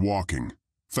started walking,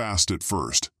 fast at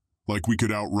first, like we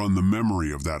could outrun the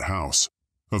memory of that house,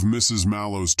 of Mrs.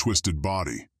 Mallow's twisted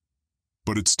body.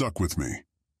 But it stuck with me,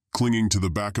 clinging to the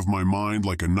back of my mind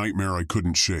like a nightmare I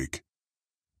couldn't shake.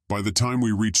 By the time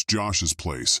we reached Josh's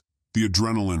place, the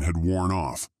adrenaline had worn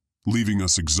off, leaving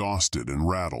us exhausted and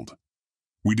rattled.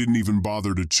 We didn't even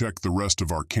bother to check the rest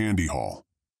of our candy haul.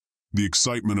 The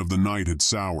excitement of the night had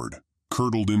soured,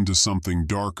 curdled into something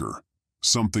darker,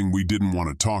 something we didn't want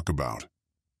to talk about.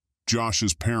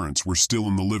 Josh's parents were still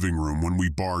in the living room when we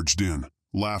barged in,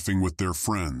 laughing with their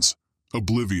friends,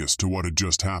 oblivious to what had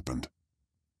just happened.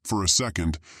 For a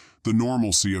second, the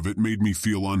normalcy of it made me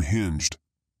feel unhinged,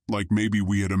 like maybe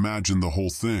we had imagined the whole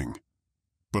thing.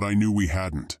 But I knew we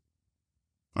hadn't.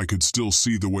 I could still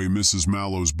see the way Mrs.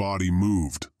 Mallow's body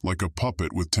moved, like a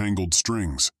puppet with tangled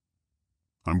strings.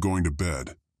 "I'm going to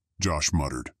bed," Josh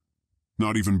muttered,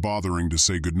 not even bothering to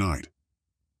say goodnight.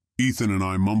 Ethan and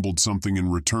I mumbled something in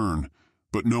return,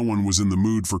 but no one was in the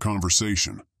mood for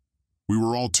conversation. We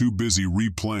were all too busy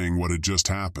replaying what had just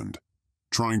happened,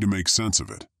 trying to make sense of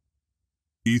it.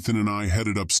 Ethan and I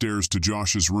headed upstairs to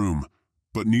Josh's room,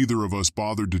 but neither of us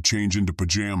bothered to change into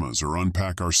pajamas or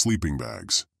unpack our sleeping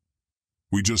bags.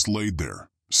 We just laid there,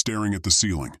 staring at the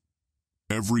ceiling.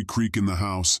 Every creak in the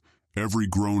house, every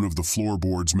groan of the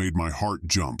floorboards made my heart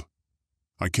jump.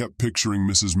 I kept picturing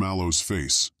Mrs. Mallow's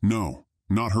face. No,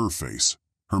 not her face.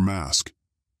 Her mask.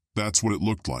 That's what it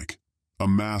looked like. A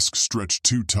mask stretched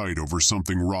too tight over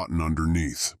something rotten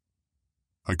underneath.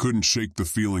 I couldn't shake the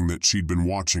feeling that she'd been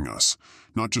watching us,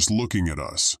 not just looking at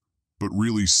us, but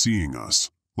really seeing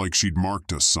us, like she'd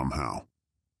marked us somehow.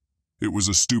 It was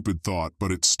a stupid thought,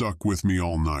 but it stuck with me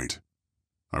all night.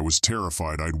 I was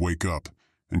terrified I'd wake up,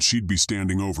 and she'd be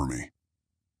standing over me.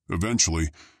 Eventually,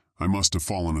 I must have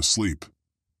fallen asleep.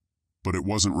 But it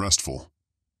wasn't restful.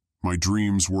 My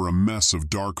dreams were a mess of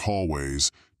dark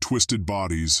hallways, twisted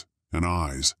bodies, and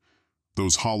eyes.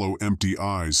 Those hollow, empty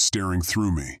eyes staring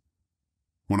through me.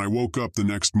 When I woke up the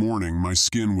next morning, my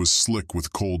skin was slick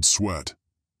with cold sweat,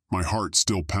 my heart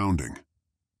still pounding.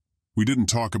 We didn't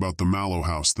talk about the Mallow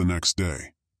house the next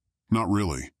day. Not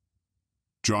really.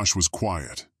 Josh was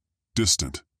quiet,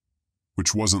 distant,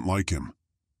 which wasn't like him.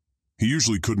 He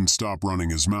usually couldn't stop running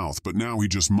his mouth, but now he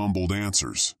just mumbled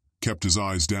answers, kept his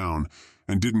eyes down,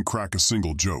 and didn't crack a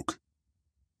single joke.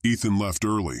 Ethan left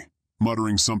early,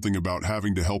 muttering something about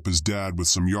having to help his dad with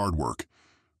some yard work,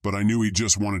 but I knew he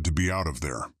just wanted to be out of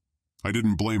there. I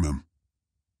didn't blame him.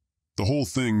 The whole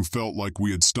thing felt like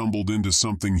we had stumbled into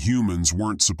something humans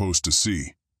weren't supposed to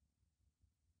see.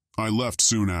 I left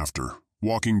soon after,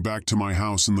 walking back to my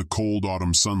house in the cold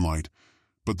autumn sunlight,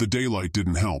 but the daylight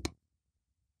didn't help.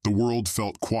 The world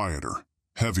felt quieter,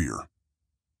 heavier.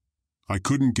 I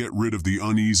couldn't get rid of the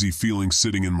uneasy feeling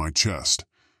sitting in my chest,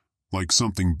 like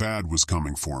something bad was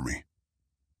coming for me.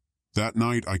 That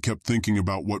night I kept thinking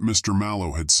about what Mr.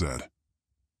 Mallow had said.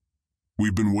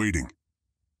 We've been waiting.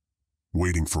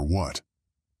 Waiting for what?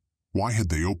 Why had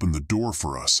they opened the door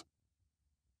for us?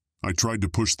 I tried to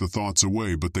push the thoughts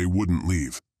away, but they wouldn't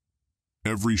leave.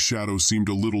 Every shadow seemed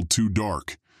a little too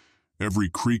dark, every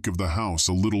creak of the house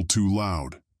a little too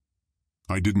loud.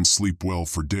 I didn't sleep well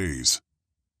for days.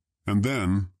 And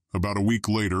then, about a week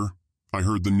later, I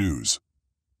heard the news.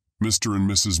 Mr. and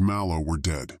Mrs. Mallow were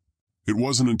dead. It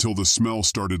wasn't until the smell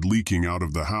started leaking out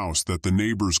of the house that the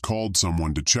neighbors called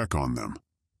someone to check on them.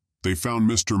 They found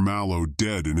Mr. Mallow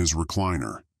dead in his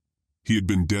recliner. He had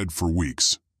been dead for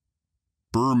weeks.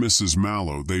 Mrs.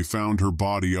 Mallow, they found her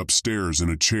body upstairs in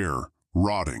a chair,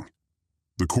 rotting.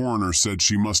 The coroner said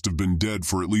she must have been dead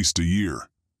for at least a year.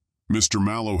 Mr.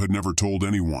 Mallow had never told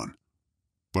anyone.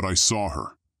 But I saw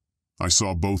her. I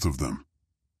saw both of them.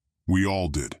 We all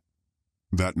did.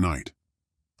 That night.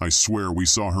 I swear we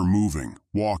saw her moving,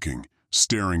 walking,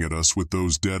 staring at us with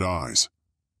those dead eyes.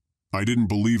 I didn't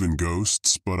believe in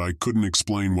ghosts, but I couldn't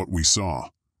explain what we saw.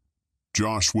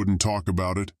 Josh wouldn't talk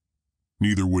about it.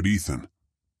 Neither would Ethan.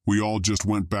 We all just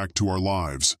went back to our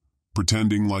lives,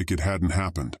 pretending like it hadn't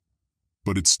happened.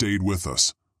 But it stayed with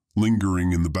us,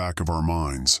 lingering in the back of our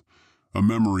minds. A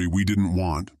memory we didn't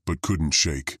want, but couldn't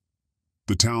shake.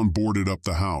 The town boarded up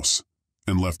the house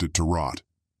and left it to rot.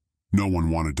 No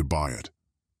one wanted to buy it.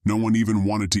 No one even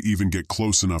wanted to even get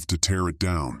close enough to tear it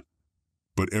down.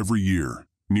 But every year,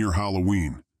 near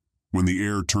Halloween, when the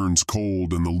air turns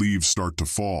cold and the leaves start to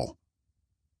fall,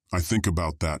 I think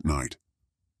about that night,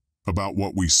 about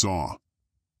what we saw,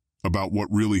 about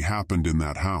what really happened in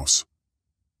that house.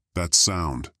 That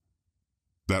sound,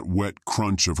 that wet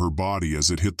crunch of her body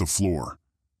as it hit the floor.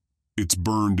 It's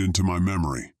burned into my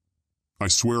memory. I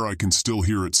swear I can still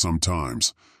hear it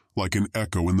sometimes, like an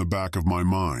echo in the back of my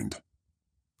mind.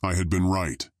 I had been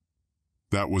right.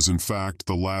 That was in fact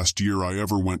the last year I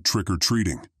ever went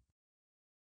trick-or-treating.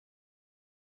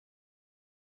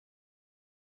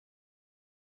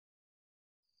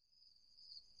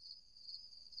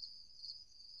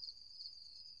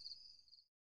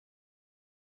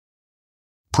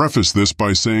 Preface this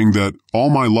by saying that all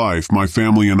my life my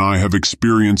family and I have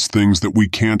experienced things that we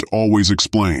can't always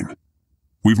explain.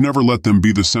 We've never let them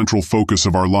be the central focus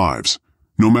of our lives,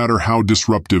 no matter how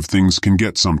disruptive things can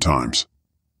get sometimes.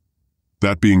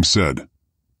 That being said,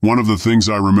 one of the things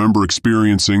I remember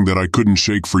experiencing that I couldn't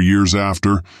shake for years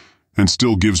after, and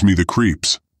still gives me the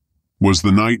creeps, was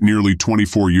the night nearly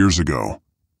 24 years ago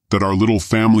that our little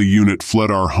family unit fled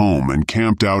our home and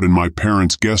camped out in my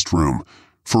parents' guest room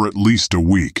for at least a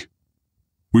week.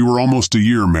 We were almost a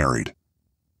year married.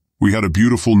 We had a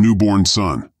beautiful newborn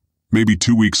son, maybe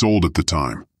 2 weeks old at the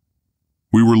time.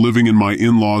 We were living in my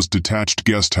in-laws' detached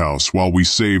guest house while we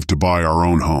saved to buy our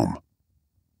own home.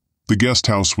 The guest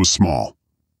house was small.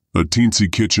 A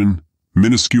teensy kitchen,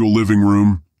 minuscule living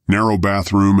room, narrow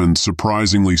bathroom, and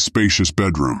surprisingly spacious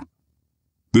bedroom.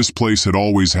 This place had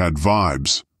always had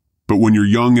vibes, but when you're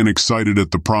young and excited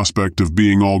at the prospect of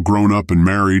being all grown up and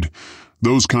married,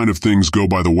 those kind of things go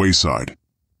by the wayside,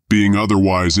 being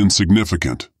otherwise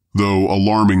insignificant, though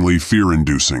alarmingly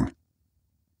fear-inducing.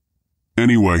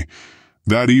 Anyway,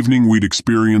 that evening we'd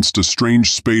experienced a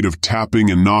strange spate of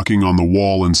tapping and knocking on the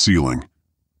wall and ceiling.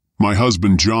 My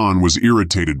husband John was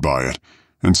irritated by it,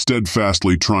 and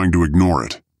steadfastly trying to ignore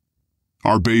it.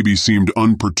 Our baby seemed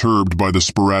unperturbed by the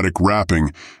sporadic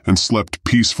rapping and slept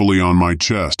peacefully on my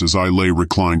chest as I lay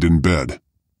reclined in bed.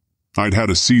 I'd had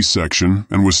a C-section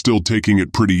and was still taking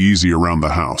it pretty easy around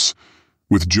the house,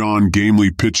 with John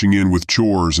gamely pitching in with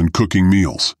chores and cooking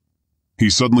meals. He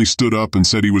suddenly stood up and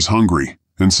said he was hungry,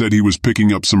 and said he was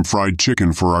picking up some fried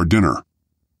chicken for our dinner.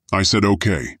 I said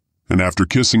okay, and after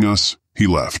kissing us, he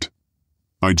left.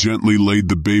 I gently laid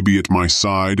the baby at my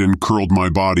side and curled my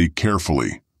body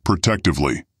carefully,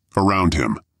 protectively, around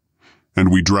him,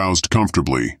 and we drowsed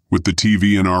comfortably, with the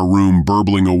TV in our room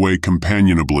burbling away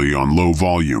companionably on low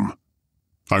volume.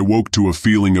 I woke to a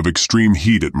feeling of extreme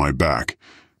heat at my back,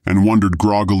 and wondered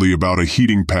groggily about a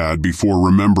heating pad before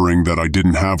remembering that I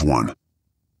didn't have one.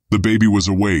 The baby was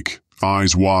awake,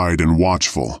 eyes wide and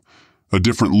watchful, a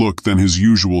different look than his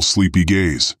usual sleepy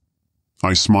gaze.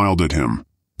 I smiled at him,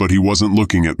 but he wasn't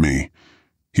looking at me.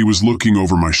 He was looking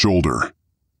over my shoulder.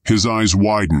 His eyes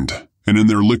widened, and in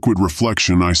their liquid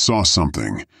reflection I saw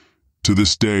something. To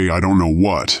this day I don't know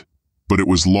what, but it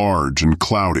was large and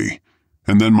cloudy,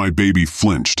 and then my baby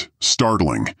flinched,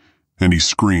 startling, and he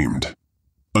screamed.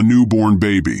 A newborn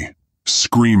baby,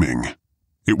 screaming.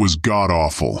 It was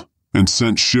god-awful, and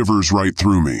sent shivers right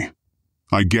through me.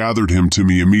 I gathered him to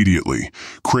me immediately,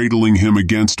 cradling him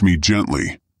against me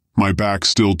gently, my back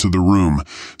still to the room,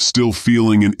 still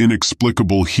feeling an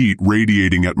inexplicable heat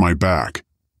radiating at my back.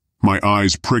 My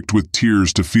eyes pricked with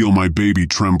tears to feel my baby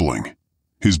trembling,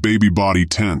 his baby body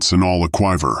tense and all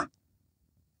a-quiver.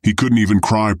 He couldn't even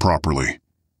cry properly.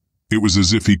 It was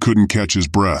as if he couldn't catch his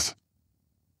breath.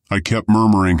 I kept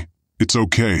murmuring, "It's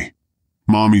okay.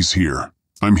 Mommy's here.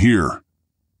 I'm here.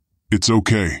 It's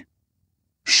okay.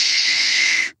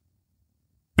 Shh."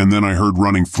 And then I heard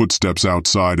running footsteps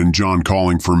outside and John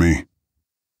calling for me.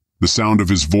 The sound of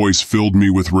his voice filled me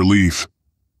with relief.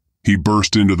 He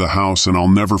burst into the house, and I'll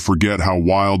never forget how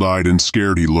wild-eyed and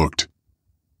scared he looked.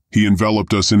 He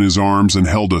enveloped us in his arms and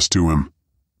held us to him.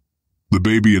 The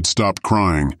baby had stopped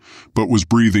crying, but was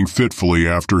breathing fitfully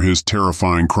after his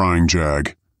terrifying crying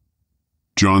jag.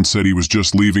 John said he was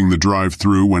just leaving the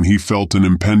drive-thru when he felt an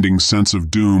impending sense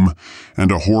of doom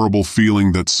and a horrible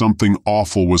feeling that something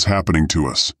awful was happening to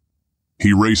us.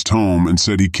 He raced home and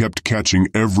said he kept catching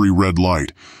every red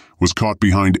light, was caught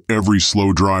behind every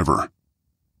slow driver.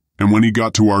 And when he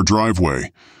got to our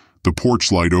driveway, the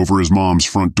porch light over his mom's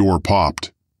front door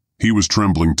popped. He was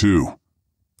trembling too.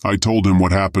 I told him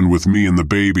what happened with me and the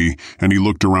baby, and he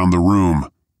looked around the room.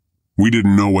 We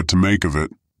didn't know what to make of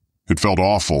it. It felt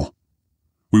awful.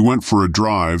 We went for a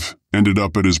drive, ended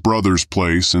up at his brother's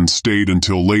place, and stayed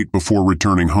until late before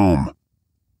returning home.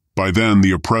 By then,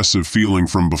 the oppressive feeling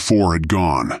from before had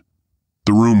gone.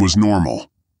 The room was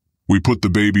normal. We put the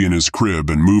baby in his crib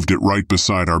and moved it right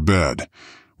beside our bed.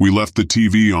 We left the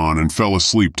TV on and fell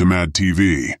asleep to Mad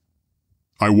TV.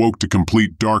 I woke to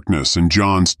complete darkness and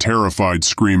John's terrified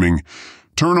screaming,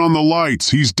 "Turn on the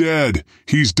lights! He's dead!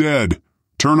 He's dead!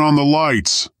 Turn on the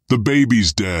lights! The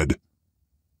baby's dead!"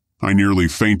 I nearly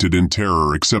fainted in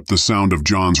terror except the sound of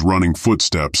John's running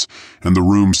footsteps, and the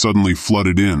room suddenly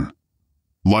flooded in.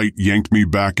 Light yanked me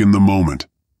back in the moment.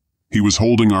 He was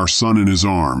holding our son in his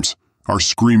arms, our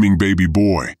screaming baby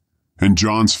boy, and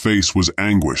John's face was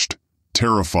anguished,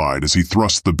 terrified as he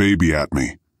thrust the baby at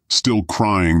me, still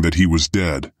crying that he was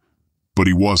dead. But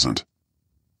he wasn't.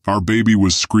 Our baby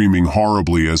was screaming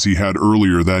horribly as he had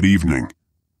earlier that evening,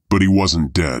 but he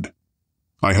wasn't dead.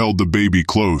 I held the baby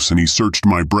close and he searched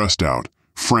my breast out,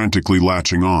 frantically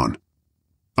latching on.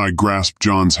 I grasped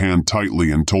John's hand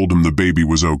tightly and told him the baby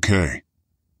was okay.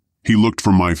 He looked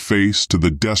from my face to the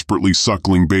desperately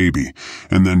suckling baby,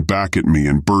 and then back at me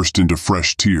and burst into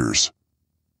fresh tears.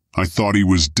 "I thought he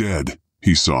was dead,"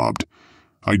 he sobbed.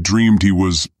 "I dreamed he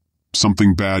was...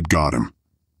 something bad got him."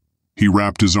 He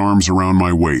wrapped his arms around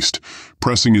my waist,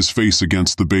 pressing his face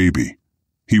against the baby.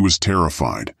 He was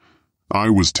terrified. I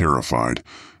was terrified,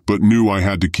 but knew I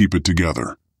had to keep it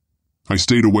together. I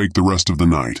stayed awake the rest of the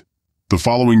night. The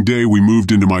following day we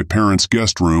moved into my parents'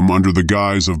 guest room under the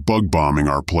guise of bug-bombing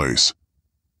our place.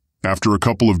 After a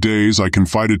couple of days, I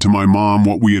confided to my mom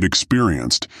what we had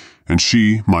experienced, and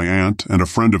she, my aunt, and a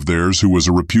friend of theirs who was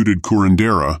a reputed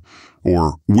curandera,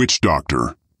 or witch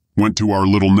doctor, went to our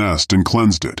little nest and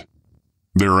cleansed it.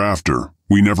 Thereafter,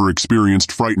 We never experienced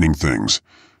frightening things,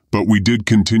 but we did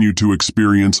continue to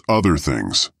experience other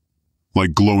things,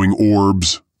 like glowing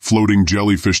orbs, floating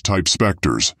jellyfish-type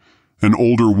specters, an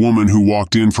older woman who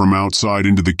walked in from outside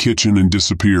into the kitchen and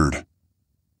disappeared.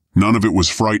 None of it was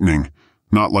frightening,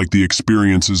 not like the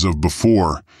experiences of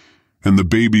before, and the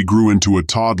baby grew into a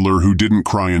toddler who didn't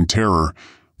cry in terror,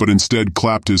 but instead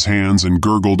clapped his hands and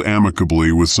gurgled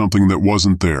amicably with something that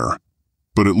wasn't there,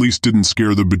 but at least didn't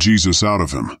scare the bejesus out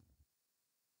of him.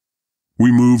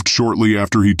 We moved shortly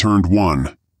after he turned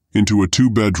 1 into a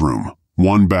 2-bedroom,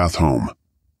 1-bath home.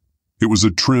 It was a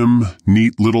trim,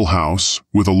 neat little house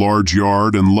with a large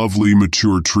yard and lovely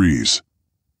mature trees.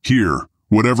 Here,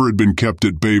 whatever had been kept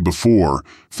at bay before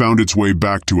found its way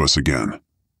back to us again.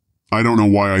 I don't know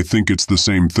why I think it's the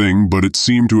same thing, but it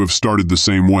seemed to have started the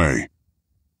same way.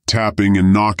 Tapping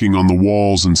and knocking on the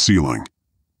walls and ceiling.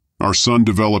 Our son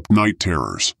developed night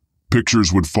terrors.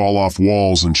 Pictures would fall off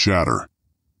walls and shatter.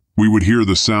 We would hear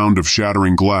the sound of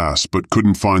shattering glass, but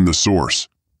couldn't find the source.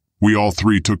 We all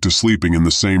 3 took to sleeping in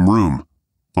the same room,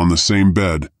 on the same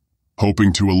bed,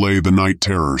 hoping to allay the night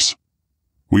terrors.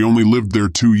 We only lived there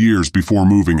 2 years before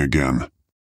moving again.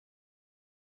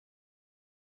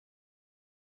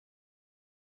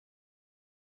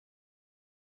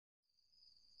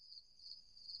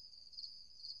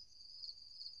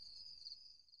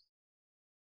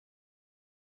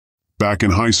 Back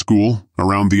in high school,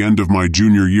 around the end of my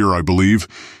junior year I believe,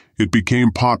 it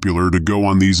became popular to go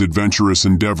on these adventurous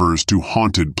endeavors to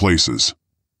haunted places.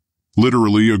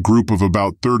 Literally, a group of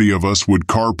about 30 of us would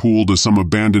carpool to some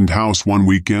abandoned house one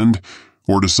weekend,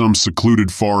 or to some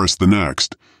secluded forest the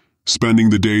next, spending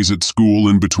the days at school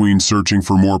in between searching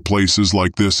for more places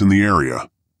like this in the area.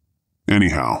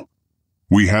 Anyhow,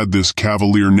 we had this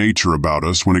cavalier nature about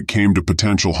us when it came to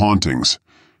potential hauntings.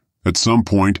 At some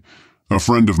point, a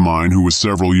friend of mine who was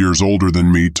several years older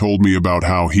than me told me about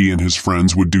how he and his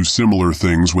friends would do similar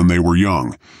things when they were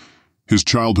young. His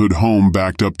childhood home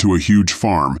backed up to a huge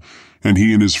farm, and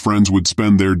he and his friends would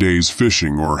spend their days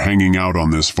fishing or hanging out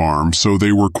on this farm, so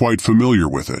they were quite familiar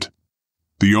with it.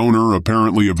 The owner,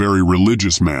 apparently a very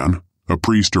religious man, a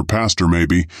priest or pastor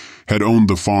maybe, had owned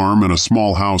the farm and a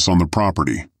small house on the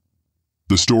property.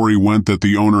 The story went that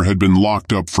the owner had been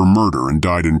locked up for murder and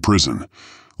died in prison,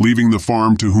 leaving the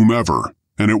farm to whomever,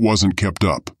 and it wasn't kept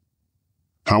up.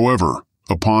 However,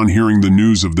 upon hearing the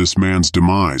news of this man's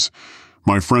demise,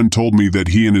 my friend told me that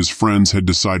he and his friends had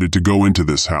decided to go into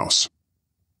this house.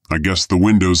 I guess the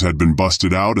windows had been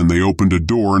busted out and they opened a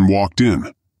door and walked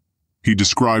in. He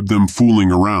described them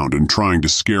fooling around and trying to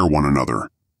scare one another.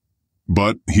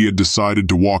 But he had decided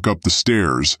to walk up the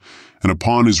stairs, and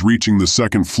upon his reaching the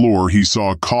 2nd floor he saw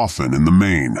a coffin in the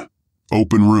main,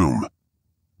 open room.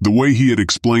 The way he had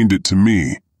explained it to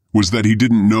me was that he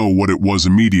didn't know what it was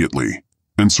immediately,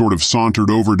 and sort of sauntered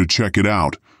over to check it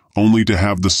out, only to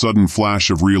have the sudden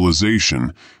flash of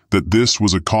realization that this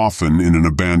was a coffin in an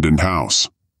abandoned house.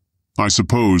 I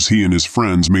suppose he and his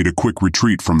friends made a quick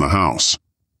retreat from the house.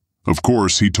 Of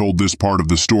course, he told this part of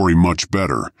the story much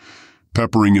better,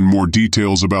 peppering in more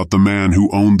details about the man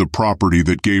who owned the property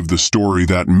that gave the story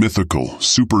that mythical,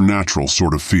 supernatural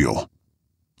sort of feel.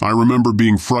 I remember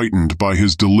being frightened by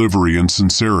his delivery and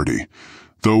sincerity,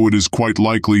 though it is quite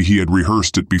likely he had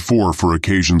rehearsed it before for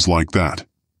occasions like that.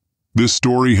 This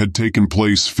story had taken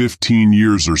place 15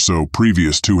 years or so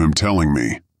previous to him telling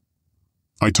me.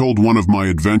 I told one of my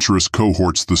adventurous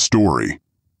cohorts the story,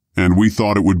 and we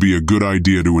thought it would be a good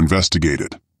idea to investigate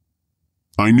it.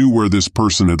 I knew where this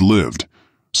person had lived,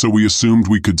 so we assumed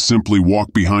we could simply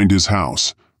walk behind his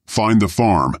house, find the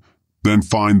farm, then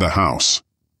find the house.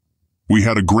 We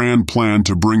had a grand plan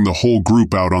to bring the whole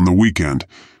group out on the weekend,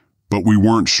 but we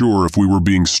weren't sure if we were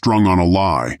being strung on a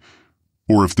lie,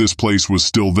 or if this place was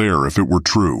still there if it were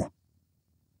true.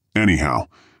 Anyhow,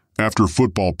 after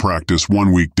football practice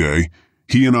one weekday,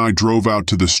 he and I drove out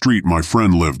to the street my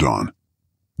friend lived on.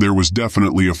 There was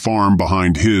definitely a farm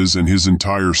behind his and his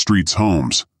entire street's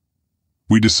homes.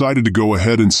 We decided to go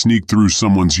ahead and sneak through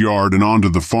someone's yard and onto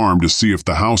the farm to see if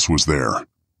the house was there.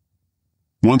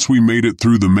 Once we made it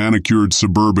through the manicured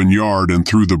suburban yard and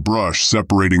through the brush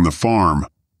separating the farm,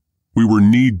 we were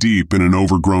knee-deep in an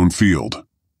overgrown field.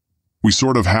 We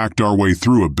sort of hacked our way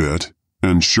through a bit,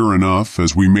 and sure enough,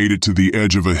 as we made it to the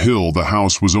edge of a hill, the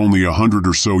house was only 100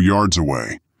 or so yards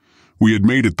away. We had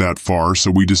made it that far,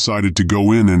 so we decided to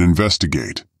go in and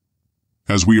investigate.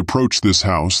 As we approached this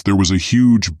house, there was a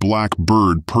huge black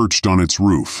bird perched on its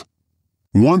roof.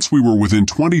 Once we were within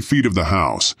 20 feet of the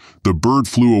house, the bird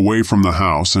flew away from the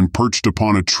house and perched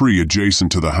upon a tree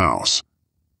adjacent to the house.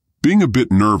 Being a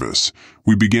bit nervous,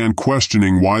 we began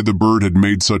questioning why the bird had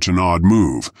made such an odd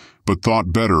move, but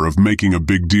thought better of making a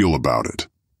big deal about it.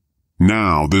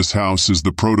 Now this house is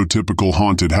the prototypical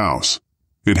haunted house.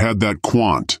 It had that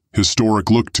quaint, historic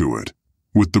look to it,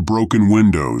 with the broken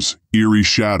windows, eerie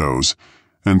shadows,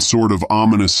 and sort of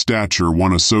ominous stature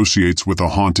one associates with a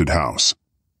haunted house.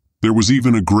 There was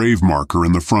even a grave marker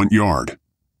in the front yard.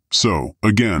 So,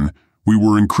 again, we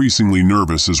were increasingly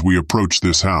nervous as we approached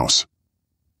this house.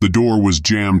 The door was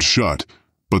jammed shut,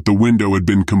 but the window had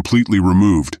been completely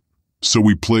removed, so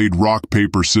we played rock,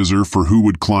 paper, scissors for who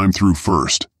would climb through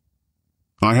first.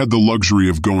 I had the luxury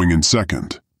of going in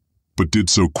second, but did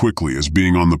so quickly as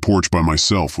being on the porch by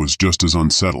myself was just as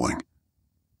unsettling.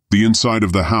 The inside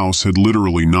of the house had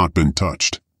literally not been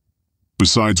touched.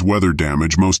 Besides weather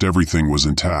damage, most everything was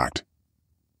intact.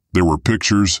 There were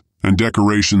pictures and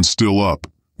decorations still up,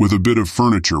 with a bit of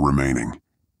furniture remaining.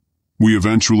 We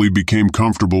eventually became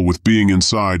comfortable with being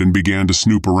inside and began to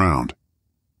snoop around.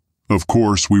 Of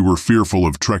course, we were fearful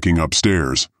of trekking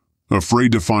upstairs,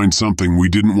 afraid to find something we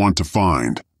didn't want to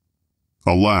find.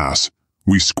 Alas,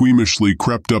 we squeamishly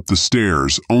crept up the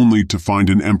stairs only to find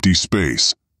an empty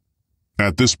space.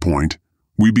 At this point,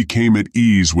 we became at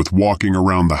ease with walking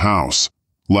around the house,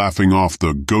 laughing off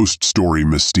the ghost story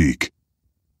mystique.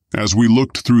 As we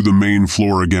looked through the main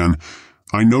floor again,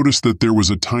 I noticed that there was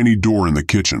a tiny door in the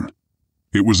kitchen.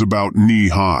 It was about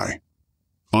knee-high.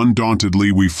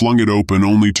 Undauntedly, we flung it open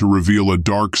only to reveal a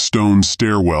dark stone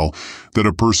stairwell that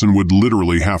a person would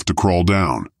literally have to crawl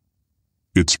down.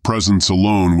 Its presence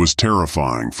alone was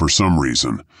terrifying for some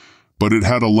reason, but it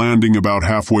had a landing about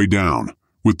halfway down,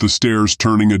 with the stairs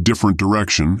turning a different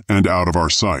direction and out of our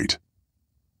sight.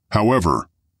 However,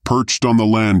 perched on the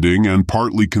landing and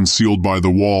partly concealed by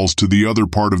the walls to the other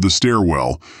part of the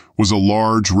stairwell was a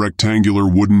large rectangular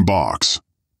wooden box,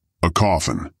 a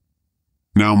coffin.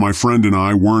 Now, my friend and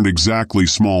I weren't exactly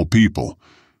small people,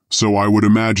 so I would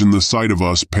imagine the sight of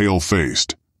us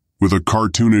pale-faced, with a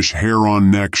cartoonish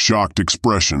hair-on-neck shocked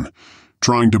expression.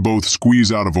 Trying to both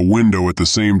squeeze out of a window at the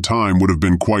same time would have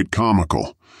been quite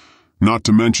comical. Not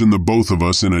to mention the both of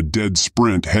us in a dead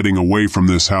sprint heading away from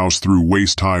this house through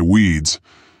waist-high weeds.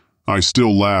 I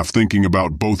still laugh thinking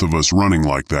about both of us running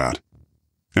like that.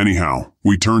 Anyhow,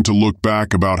 we turned to look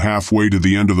back about halfway to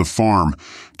the end of the farm,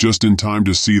 just in time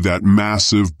to see that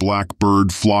massive black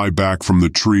bird fly back from the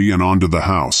tree and onto the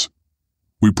house.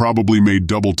 We probably made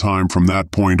double time from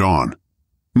that point on.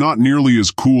 Not nearly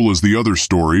as cool as the other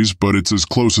stories, but it's as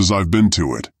close as I've been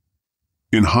to it.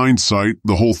 In hindsight,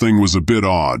 the whole thing was a bit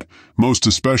odd, most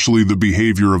especially the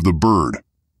behavior of the bird.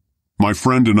 My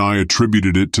friend and I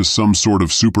attributed it to some sort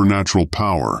of supernatural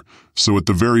power, so at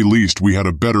the very least we had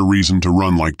a better reason to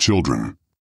run like children.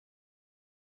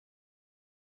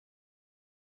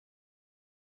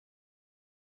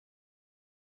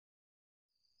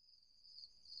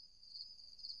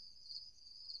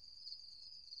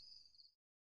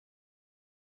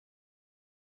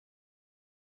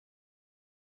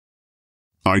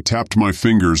 I tapped my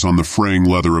fingers on the fraying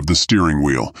leather of the steering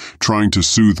wheel, trying to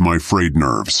soothe my frayed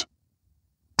nerves.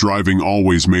 Driving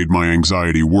always made my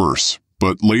anxiety worse,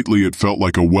 but lately it felt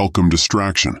like a welcome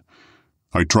distraction.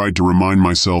 I tried to remind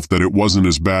myself that it wasn't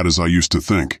as bad as I used to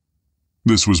think.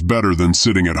 This was better than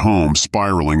sitting at home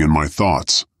spiraling in my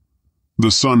thoughts.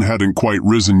 The sun hadn't quite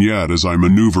risen yet as I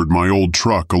maneuvered my old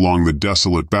truck along the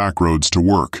desolate back roads to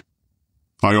work.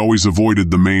 I always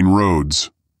avoided the main roads.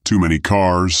 Too many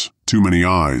cars, too many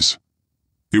eyes.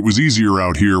 It was easier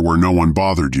out here where no one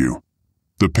bothered you.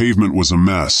 The pavement was a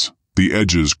mess, the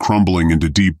edges crumbling into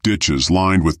deep ditches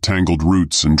lined with tangled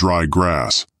roots and dry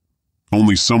grass.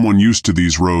 Only someone used to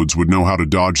these roads would know how to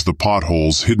dodge the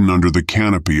potholes hidden under the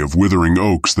canopy of withering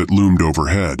oaks that loomed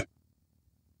overhead.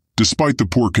 Despite the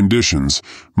poor conditions,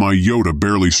 my Yoda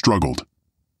barely struggled.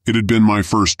 It had been my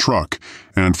first truck,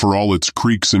 and for all its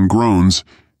creaks and groans,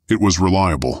 it was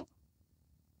reliable.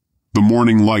 The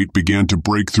morning light began to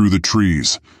break through the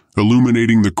trees,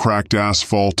 illuminating the cracked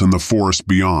asphalt and the forest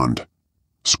beyond.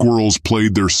 Squirrels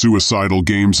played their suicidal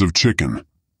games of chicken,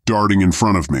 darting in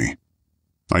front of me.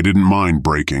 I didn't mind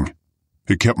braking.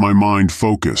 It kept my mind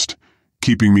focused,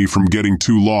 keeping me from getting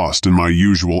too lost in my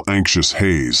usual anxious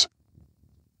haze.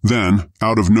 Then,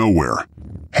 out of nowhere,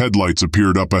 headlights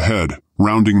appeared up ahead,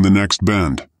 rounding the next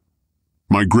bend.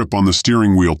 My grip on the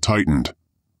steering wheel tightened.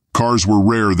 Cars were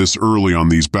rare this early on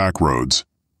these back roads,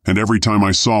 and every time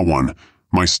I saw one,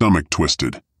 my stomach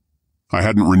twisted. I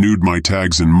hadn't renewed my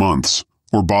tags in months,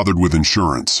 or bothered with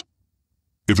insurance.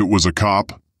 If it was a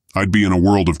cop, I'd be in a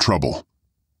world of trouble.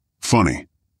 Funny,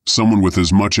 someone with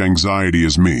as much anxiety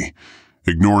as me,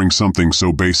 ignoring something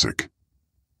so basic.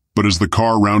 But as the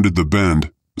car rounded the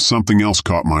bend, something else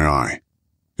caught my eye.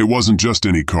 It wasn't just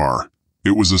any car.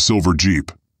 It was a silver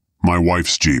Jeep, My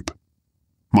wife's Jeep.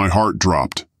 My heart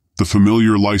dropped, the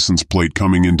familiar license plate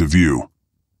coming into view.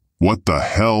 What the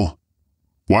hell?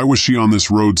 Why was she on this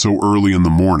road so early in the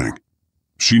morning?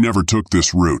 She never took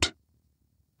this route.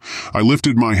 I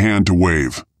lifted my hand to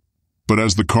wave, but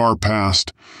as the car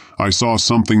passed, I saw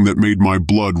something that made my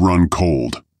blood run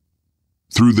cold.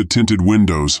 Through the tinted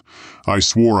windows, I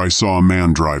swore I saw a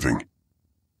man driving.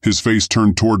 His face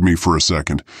turned toward me for a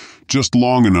second, just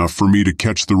long enough for me to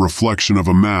catch the reflection of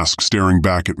a mask staring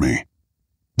back at me.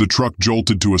 The truck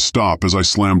jolted to a stop as I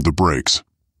slammed the brakes.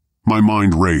 My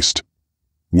mind raced.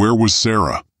 Where was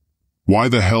Sarah? Why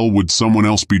the hell would someone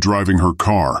else be driving her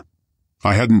car?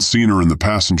 I hadn't seen her in the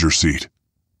passenger seat.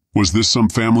 Was this some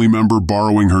family member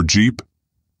borrowing her Jeep?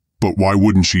 But why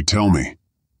wouldn't she tell me?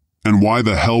 And why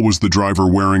the hell was the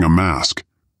driver wearing a mask?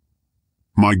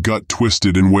 My gut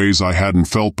twisted in ways I hadn't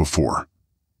felt before.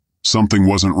 Something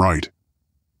wasn't right.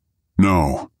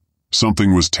 No,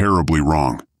 something was terribly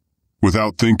wrong.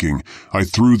 Without thinking, I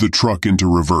threw the truck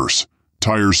into reverse,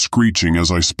 tires screeching as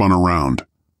I spun around.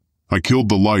 I killed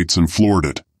the lights and floored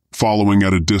it, following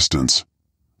at a distance.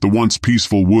 The once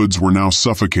peaceful woods were now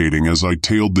suffocating as I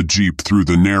tailed the Jeep through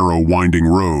the narrow, winding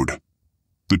road.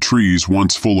 The trees,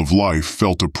 once full of life,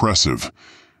 felt oppressive,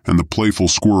 and the playful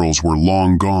squirrels were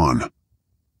long gone.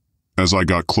 As I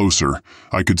got closer,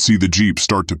 I could see the Jeep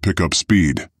start to pick up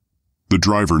speed. The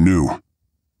driver knew.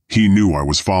 He knew I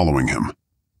was following him.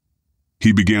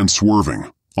 He began swerving,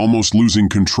 almost losing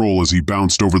control as he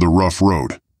bounced over the rough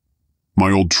road.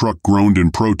 My old truck groaned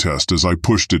in protest as I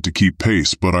pushed it to keep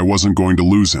pace, but I wasn't going to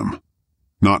lose him.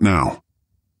 Not now.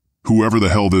 Whoever the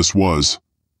hell this was,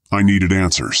 I needed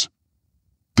answers.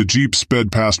 The Jeep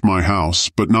sped past my house,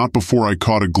 but not before I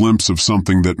caught a glimpse of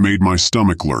something that made my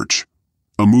stomach lurch.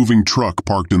 A moving truck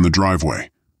parked in the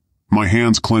driveway. My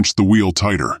hands clenched the wheel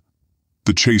tighter.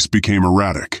 The chase became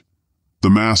erratic. The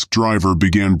masked driver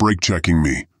began brake-checking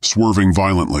me, swerving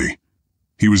violently.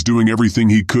 He was doing everything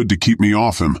he could to keep me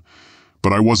off him,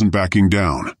 but I wasn't backing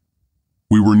down.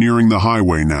 We were nearing the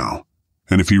highway now,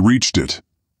 and if he reached it,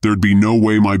 there'd be no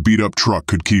way my beat-up truck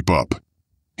could keep up.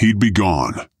 He'd be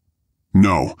gone.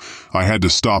 No, I had to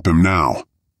stop him now.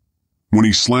 When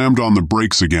he slammed on the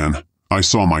brakes again, I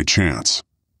saw my chance.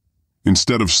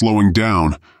 Instead of slowing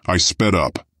down, I sped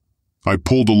up. I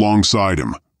pulled alongside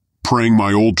him, praying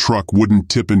my old truck wouldn't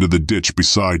tip into the ditch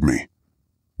beside me.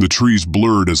 The trees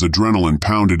blurred as adrenaline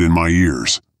pounded in my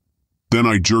ears. Then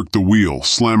I jerked the wheel,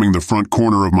 slamming the front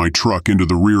corner of my truck into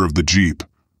the rear of the Jeep.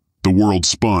 The world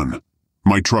spun.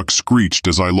 My truck screeched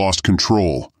as I lost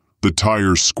control, the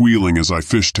tires squealing as I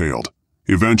fishtailed,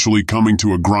 eventually coming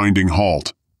to a grinding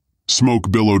halt.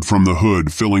 Smoke billowed from the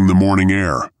hood, filling the morning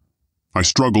air. I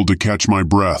struggled to catch my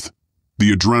breath,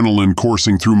 the adrenaline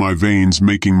coursing through my veins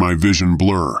making my vision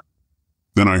blur.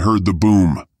 Then I heard the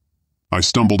boom. I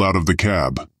stumbled out of the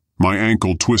cab, my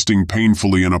ankle twisting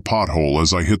painfully in a pothole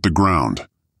as I hit the ground.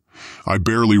 I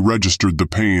barely registered the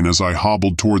pain as I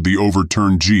hobbled toward the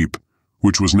overturned Jeep,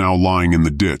 which was now lying in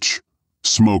the ditch,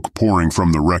 smoke pouring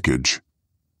from the wreckage.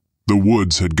 The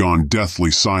woods had gone deathly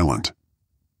silent.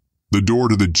 The door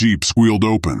to the Jeep squealed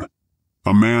open.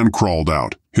 A man crawled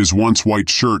out, his once white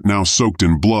shirt now soaked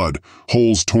in blood,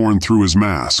 holes torn through his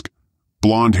mask.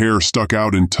 Blonde hair stuck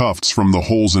out in tufts from the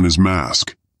holes in his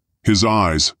mask. His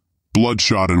eyes,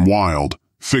 bloodshot and wild,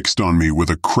 fixed on me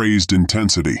with a crazed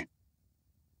intensity.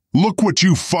 "Look what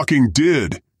you fucking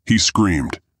did!" he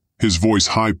screamed, his voice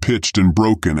high-pitched and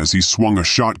broken as he swung a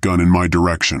shotgun in my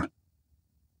direction.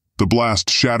 The blast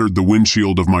shattered the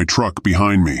windshield of my truck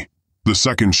behind me, the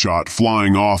second shot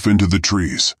flying off into the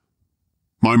trees.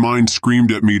 My mind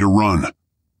screamed at me to run.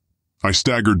 I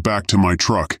staggered back to my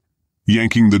truck,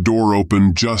 yanking the door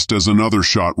open just as another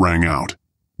shot rang out,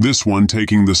 this one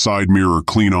taking the side mirror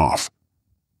clean off.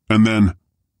 And then,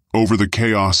 over the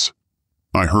chaos,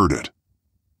 I heard it.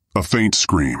 A faint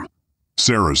scream.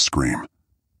 Sarah's scream.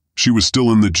 She was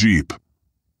still in the Jeep.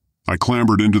 I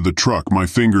clambered into the truck, my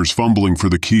fingers fumbling for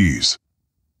the keys.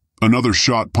 Another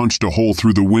shot punched a hole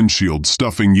through the windshield,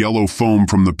 stuffing yellow foam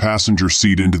from the passenger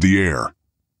seat into the air.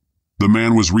 The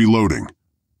man was reloading.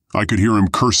 I could hear him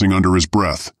cursing under his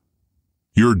breath.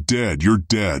 "You're dead, you're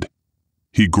dead,"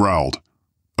 he growled,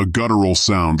 a guttural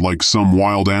sound like some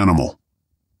wild animal.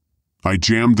 I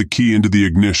jammed the key into the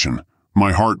ignition,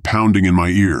 my heart pounding in my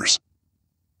ears.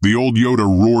 The old Yoda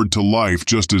roared to life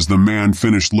just as the man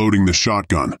finished loading the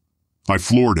shotgun. I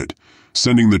floored it,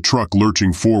 sending the truck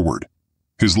lurching forward.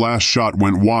 His last shot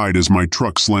went wide as my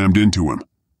truck slammed into him.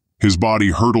 His body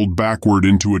hurtled backward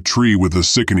into a tree with a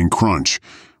sickening crunch,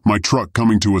 my truck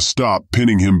coming to a stop,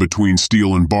 pinning him between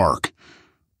steel and bark.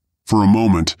 For a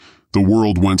moment, the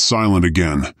world went silent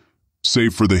again,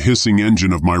 save for the hissing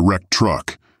engine of my wrecked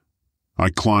truck. I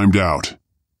climbed out,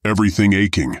 everything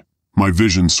aching, my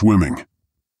vision swimming.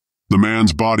 The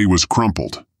man's body was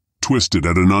crumpled, twisted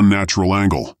at an unnatural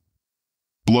angle.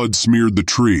 Blood smeared the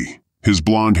tree, his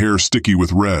blonde hair sticky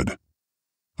with red.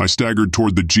 I staggered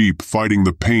toward the Jeep, fighting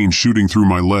the pain shooting through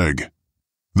my leg.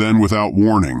 Then, without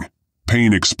warning,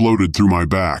 pain exploded through my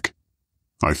back.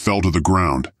 I fell to the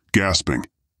ground, gasping.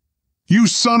 "You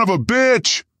son of a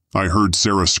bitch!" I heard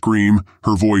Sarah scream,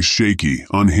 her voice shaky,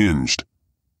 unhinged.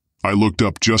 I looked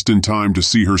up just in time to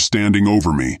see her standing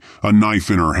over me, a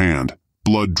knife in her hand,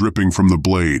 blood dripping from the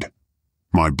blade.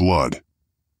 My blood.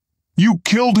 "You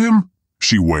killed him?"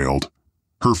 she wailed,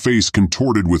 her face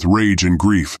contorted with rage and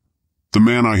grief. The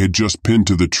man I had just pinned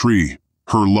to the tree,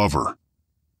 her lover.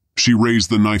 She raised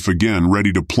the knife again,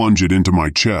 ready to plunge it into my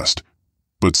chest,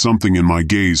 but something in my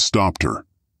gaze stopped her.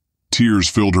 Tears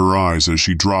filled her eyes as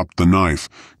she dropped the knife,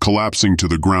 collapsing to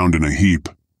the ground in a heap.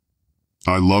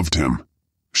 "I loved him,"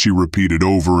 she repeated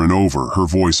over and over, her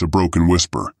voice a broken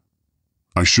whisper.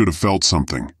 I should have felt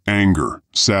something, anger,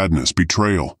 sadness,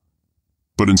 betrayal.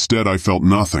 But instead I felt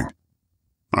nothing.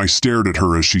 I stared at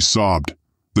her as she sobbed,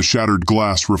 the shattered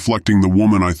glass reflecting the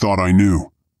woman I thought I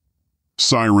knew.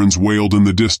 Sirens wailed in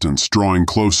the distance, drawing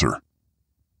closer.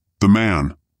 The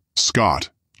man, Scott,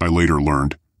 I later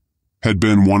learned, had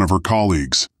been one of her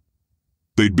colleagues.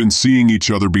 They'd been seeing each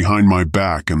other behind my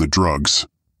back and the drugs.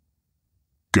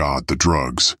 God, the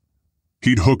drugs.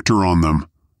 He'd hooked her on them,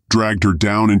 dragged her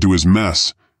down into his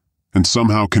mess, and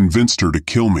somehow convinced her to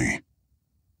kill me.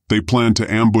 They planned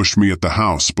to ambush me at the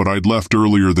house, but I'd left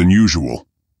earlier than usual.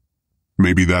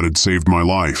 Maybe that had saved my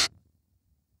life.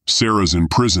 Sarah's in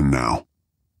prison now.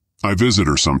 I visit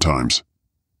her sometimes.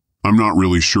 I'm not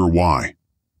really sure why.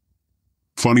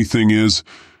 Funny thing is,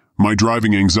 my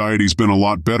driving anxiety's been a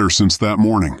lot better since that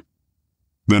morning.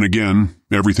 Then again,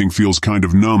 everything feels kind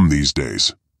of numb these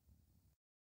days.